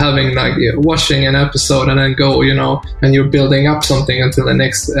having like watching an episode and then go, and you're building up something until the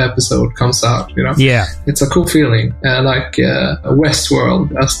next episode comes out. Yeah, it's a cool feeling. Like Westworld,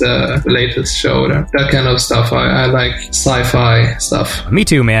 that's the latest show. That kind of stuff. I like sci-fi stuff. Me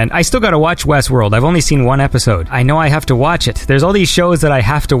too, man. I still got to watch Westworld. I've only seen one episode. I know I have to watch it. There's all these shows that I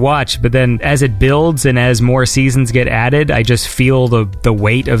have to watch, but then as it builds and as more seasons get added, I just feel the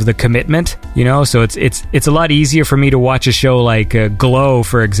weight of the commitment, so it's a lot easier for me to watch a show like Glow,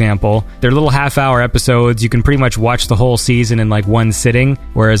 for example. They're little half-hour episodes. You can pretty much watch the whole season in like one sitting,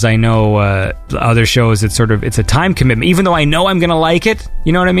 whereas I know other shows, it's a time commitment, even though I know I'm gonna like it.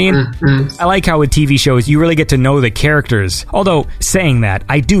 You know what I mean? I like how with TV shows you really get to know the characters. Although saying that,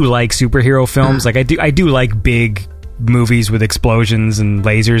 I do like superhero films. Like I do like big movies with explosions and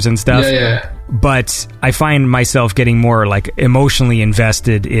lasers and stuff. Yeah. But I find myself getting more like emotionally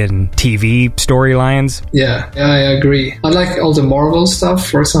invested in TV storylines. Yeah, I agree. I like all the Marvel stuff,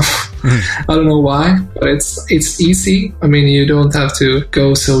 for example. I don't know why, but it's easy. I mean, you don't have to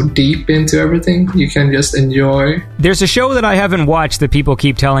go so deep into everything. You can just enjoy. There's a show that I haven't watched that people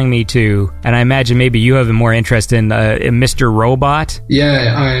keep telling me to, and I imagine maybe you have more interest in Mr. Robot.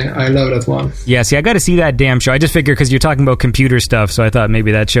 Yeah, I love that one. Yeah, see, I got to see that damn show. I just figured because you're talking about computer stuff, so I thought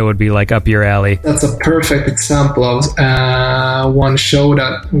maybe that show would be like up your alley. That's a perfect example of one show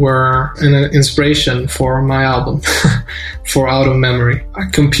that were an inspiration for my album, for Out of Memory. A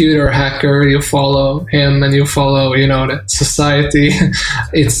computer hacker, you follow him and you follow, the society.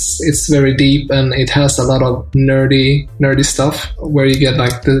 It's very deep and it has a lot of nerdy stuff where you get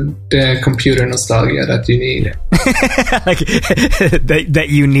like the computer nostalgia that you need. Like that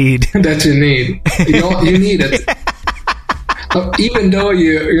you need. That you need. You need it. Even though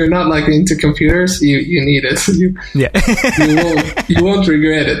you're not like into computers, you need it. You won't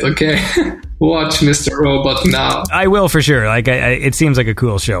regret it. Okay, watch Mr. Robot now. I will for sure. Like it seems like a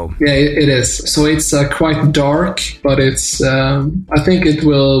cool show. Yeah, it is. So it's quite dark, but it's. I think it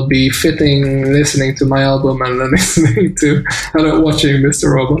will be fitting listening to my album and then listening to watching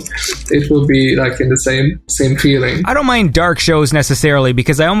Mr. Robot. It will be like in the same feeling. I don't mind dark shows necessarily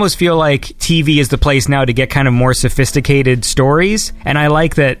because I almost feel like TV is the place now to get kind of more sophisticated stories, and I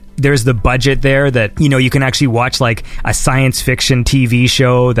like that there's the budget there that you can actually watch like a science fiction TV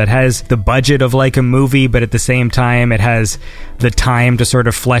show that has the budget of like a movie, but at the same time it has the time to sort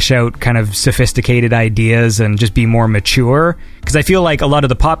of flesh out kind of sophisticated ideas and just be more mature, because I feel like a lot of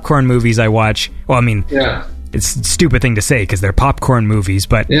the popcorn movies I watch, it's a stupid thing to say because they're popcorn movies,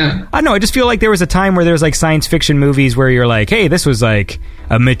 but I don't know, I just feel like there was a time where there was like science fiction movies where you're like, hey, this was like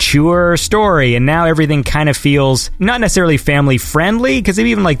a mature story, and now everything kind of feels not necessarily family friendly, because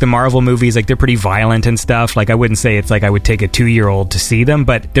even like the Marvel movies, like they're pretty violent and stuff. Like I wouldn't say it's like I would take a 2-year-old to see them,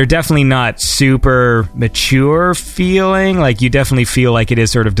 but they're definitely not super mature feeling. Like you definitely feel like it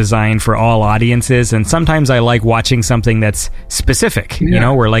is sort of designed for all audiences, and sometimes I like watching something that's specific,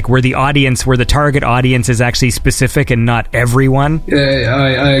 where the target audience is actually specific and not everyone.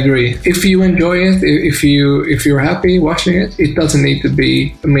 I agree. If you enjoy it, if you're happy watching it, it doesn't need to be,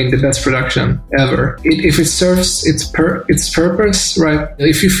 the best production ever. If it serves its purpose, right?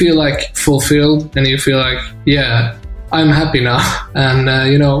 If you feel like fulfilled and you feel like, yeah, I'm happy now, and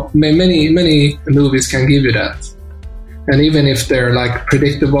many movies can give you that. And even if they're like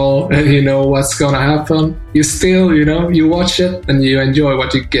predictable and you know what's gonna happen, you still, you watch it and you enjoy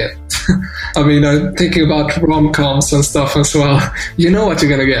what you get. I mean, I'm thinking about rom-coms and stuff as well. You know what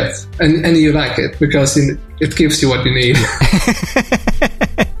you're gonna get, and you like it because it gives you what you need.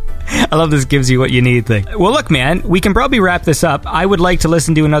 I love this gives you what you need thing. Well, look, man, we can probably wrap this up. I would like to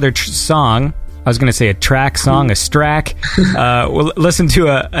listen to another song. I was going to say a track song, a strack. We'll listen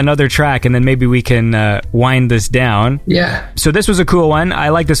to another track, and then maybe we can wind this down. Yeah. So this was a cool one. I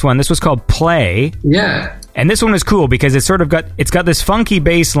like this one. This was called Play. Yeah. And this one is cool because it's got this funky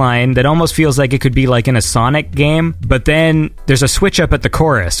bass line that almost feels like it could be like in a Sonic game, but then there's a switch up at the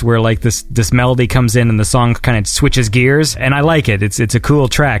chorus where like this melody comes in and the song kind of switches gears, and I like it. It's a cool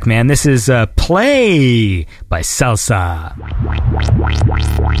track, man. This is Play by Salsa.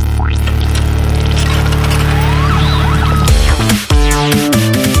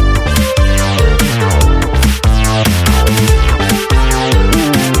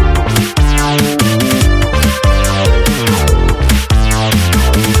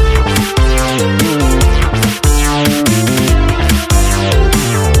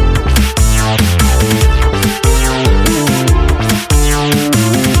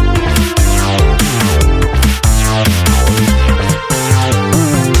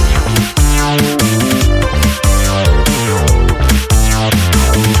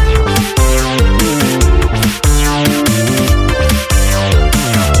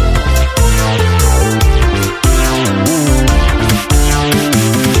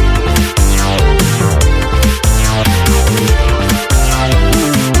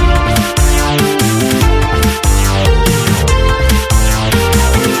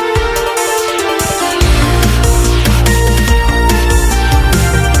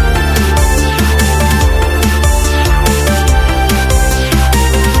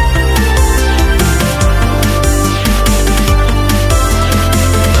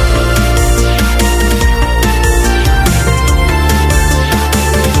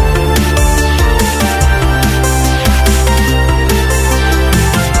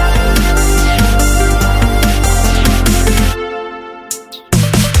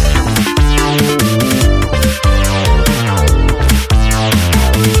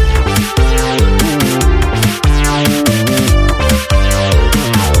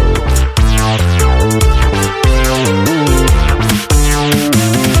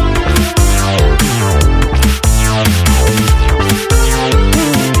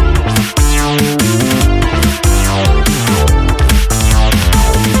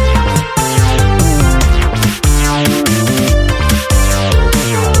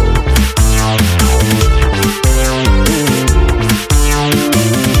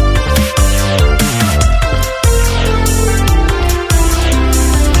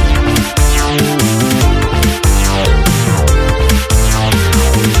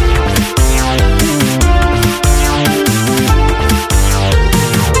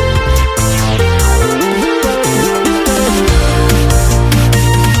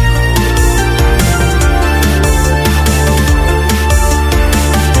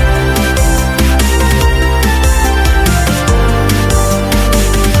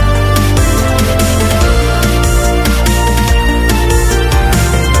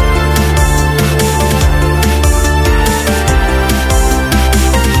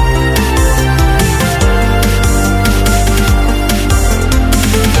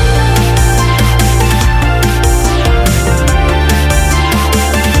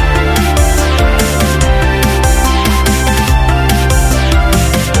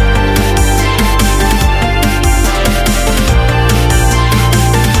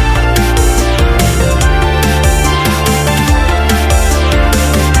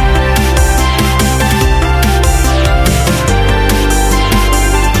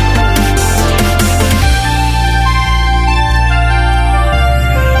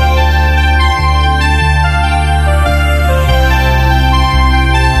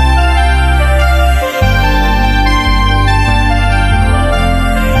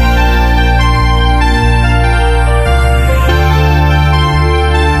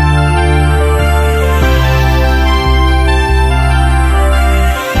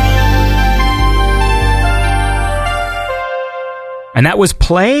 And that was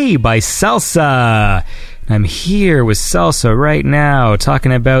Play by Salsa. I'm here with Salsa right now,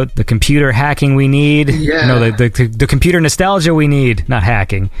 talking about the computer hacking we need. Yeah. No, the computer nostalgia we need, not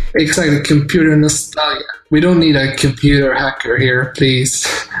hacking. Exactly, computer nostalgia. We don't need a computer hacker here, please.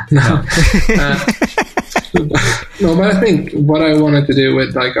 No. No, but I think what I wanted to do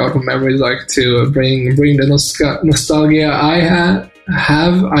with like Auto Memory is like to bring the nostalgia I had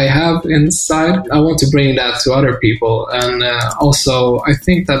I have inside. I want to bring that to other people, and also I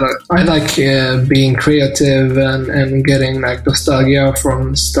think that I like being creative and getting like nostalgia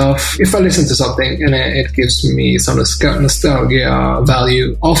from stuff. If I listen to something and it gives me some nostalgia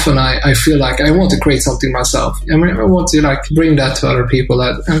value, often I feel like I want to create something myself. I mean, I want to like bring that to other people.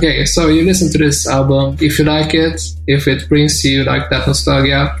 That okay, so you listen to this album. If you like it, if it brings you like that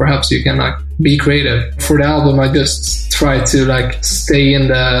nostalgia, perhaps you can like be creative. For the album, I just try to like stay in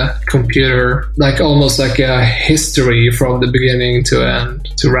the computer, like almost like a history from the beginning to end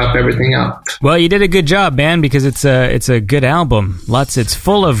to wrap everything up. Well, you did a good job, man, because it's a good album. It's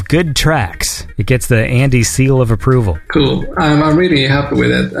full of good tracks. It gets the Andy seal of approval. Cool. I'm really happy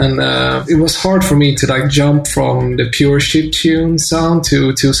with it, and it was hard for me to like jump from the pure chiptune sound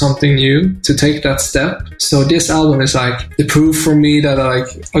to something new, to take that step. So this album is like the proof for me that I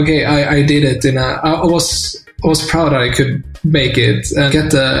did it. I was proud that I could make it and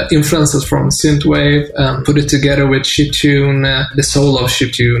get the influences from synthwave and put it together with chiptune, the soul of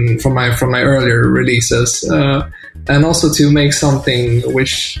chiptune from my earlier releases, and also to make something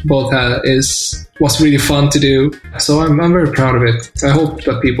which both was really fun to do. So I'm very proud of it. I hope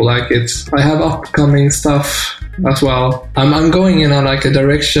that people like it. I have upcoming stuff as well. I'm going in on like a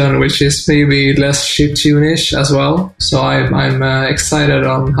direction which is maybe less chiptune-ish as well. So I'm excited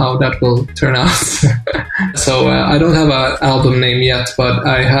on how that will turn out. So I don't have an album name yet, but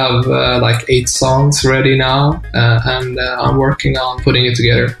I have like 8 songs ready now, and I'm working on putting it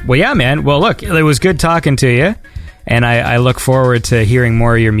together. Well, yeah, man. Well, look, it was good talking to you. And I look forward to hearing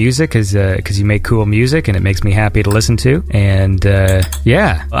more of your music because you make cool music and it makes me happy to listen to. And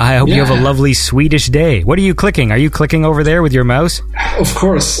yeah, I hope you have a lovely Swedish day. What are you clicking? Are you clicking over there with your mouse? Of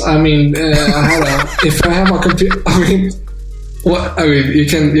course. I mean, if I have a computer,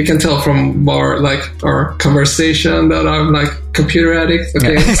 you can tell from our conversation that I'm like computer addict.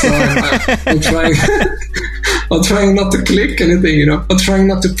 Okay, so I'm trying. I'm trying not to click anything, I'm trying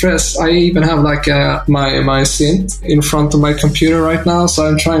not to press. I even have like my synth in front of my computer right now, so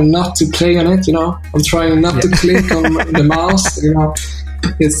I'm trying not to play on it, I'm trying not to click on the mouse,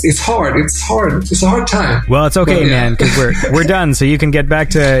 It's hard. It's a hard time. Well, it's okay, man, because we're done, so you can get back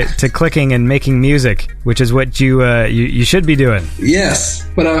to clicking and making music, which is what you should be doing. Yes,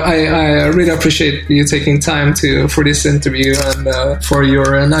 but I really appreciate you taking time for this interview and for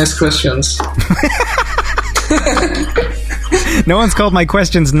your nice questions. No one's called my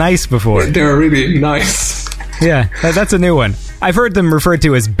questions nice before. They're really nice. Yeah, that's a new one. I've heard them referred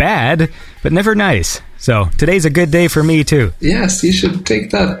to as bad, but never nice. So today's a good day for me, too. Yes, you should take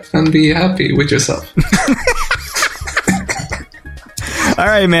that and be happy with yourself. All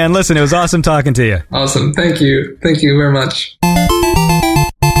right, man. Listen, it was awesome talking to you. Awesome. Thank you. Thank you very much.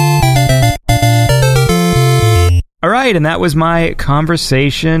 All right, and that was my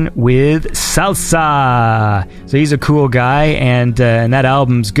conversation with Salsa. So he's a cool guy, and that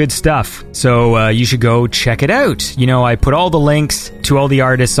album's good stuff. So you should go check it out. I put all the links to all the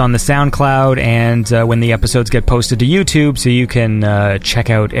artists on the SoundCloud, and when the episodes get posted to YouTube, so you can check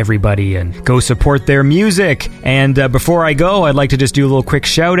out everybody and go support their music. And before I go, I'd like to just do a little quick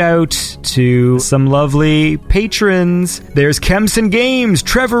shout out to some lovely patrons. There's Kemson Games,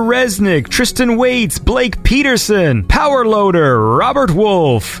 Trevor Resnick, Tristan Waits, Blake Peterson, Power Loader, Robert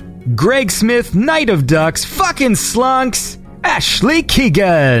Wolf, Greg Smith, Knight of Ducks, fucking Slunks, Ashley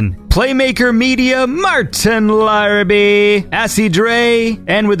Keegan, Playmaker Media, Martin Larrabee, Assy Dre,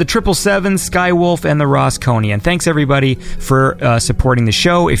 and with the 777, Skywolf, and the Rosconian. Thanks, everybody, for supporting the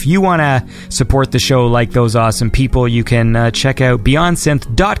show. If you want to support the show like those awesome people, you can check out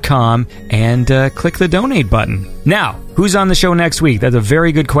BeyondSynth.com and click the donate button. Now, who's on the show next week? That's a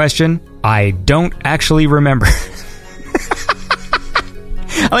very good question. I don't actually remember.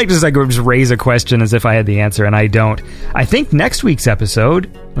 I like to just raise a question as if I had the answer, and I don't. I think next week's episode,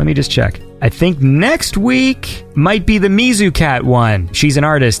 let me just check. I think next week might be the Mizu Cat one. She's an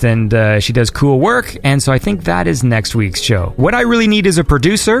artist, and she does cool work, and so I think that is next week's show. What I really need is a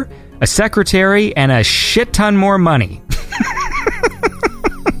producer, a secretary, and a shit ton more money.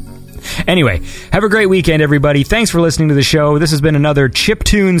 Anyway, have a great weekend, everybody. Thanks for listening to the show. This has been another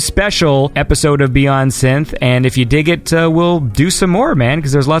Chiptune special episode of Beyond Synth, and if you dig it, we'll do some more, man,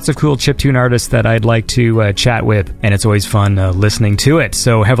 because there's lots of cool chiptune artists that I'd like to chat with, and it's always fun listening to it.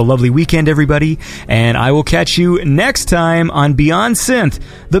 So have a lovely weekend, everybody, and I will catch you next time on Beyond Synth,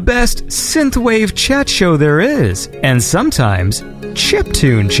 the best synthwave chat show there is, and sometimes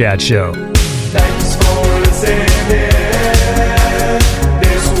chiptune chat show. Thanks for listening.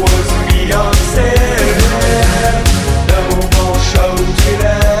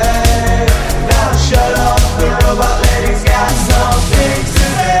 Shut up, the robot lady's got something.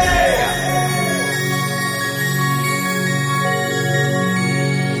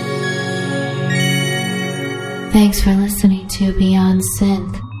 to Beyond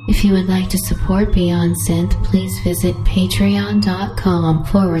Synth. If you would like to support Beyond Synth, please visit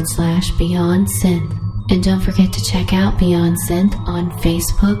patreon.com/Beyond Synth. And don't forget to check out Beyond Synth on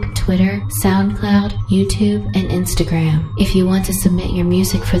Facebook, Twitter, SoundCloud, YouTube, and Instagram. If you want to submit your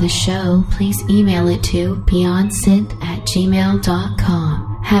music for the show, please email it to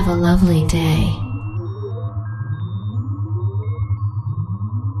beyondsynth@gmail.com. Have a lovely day.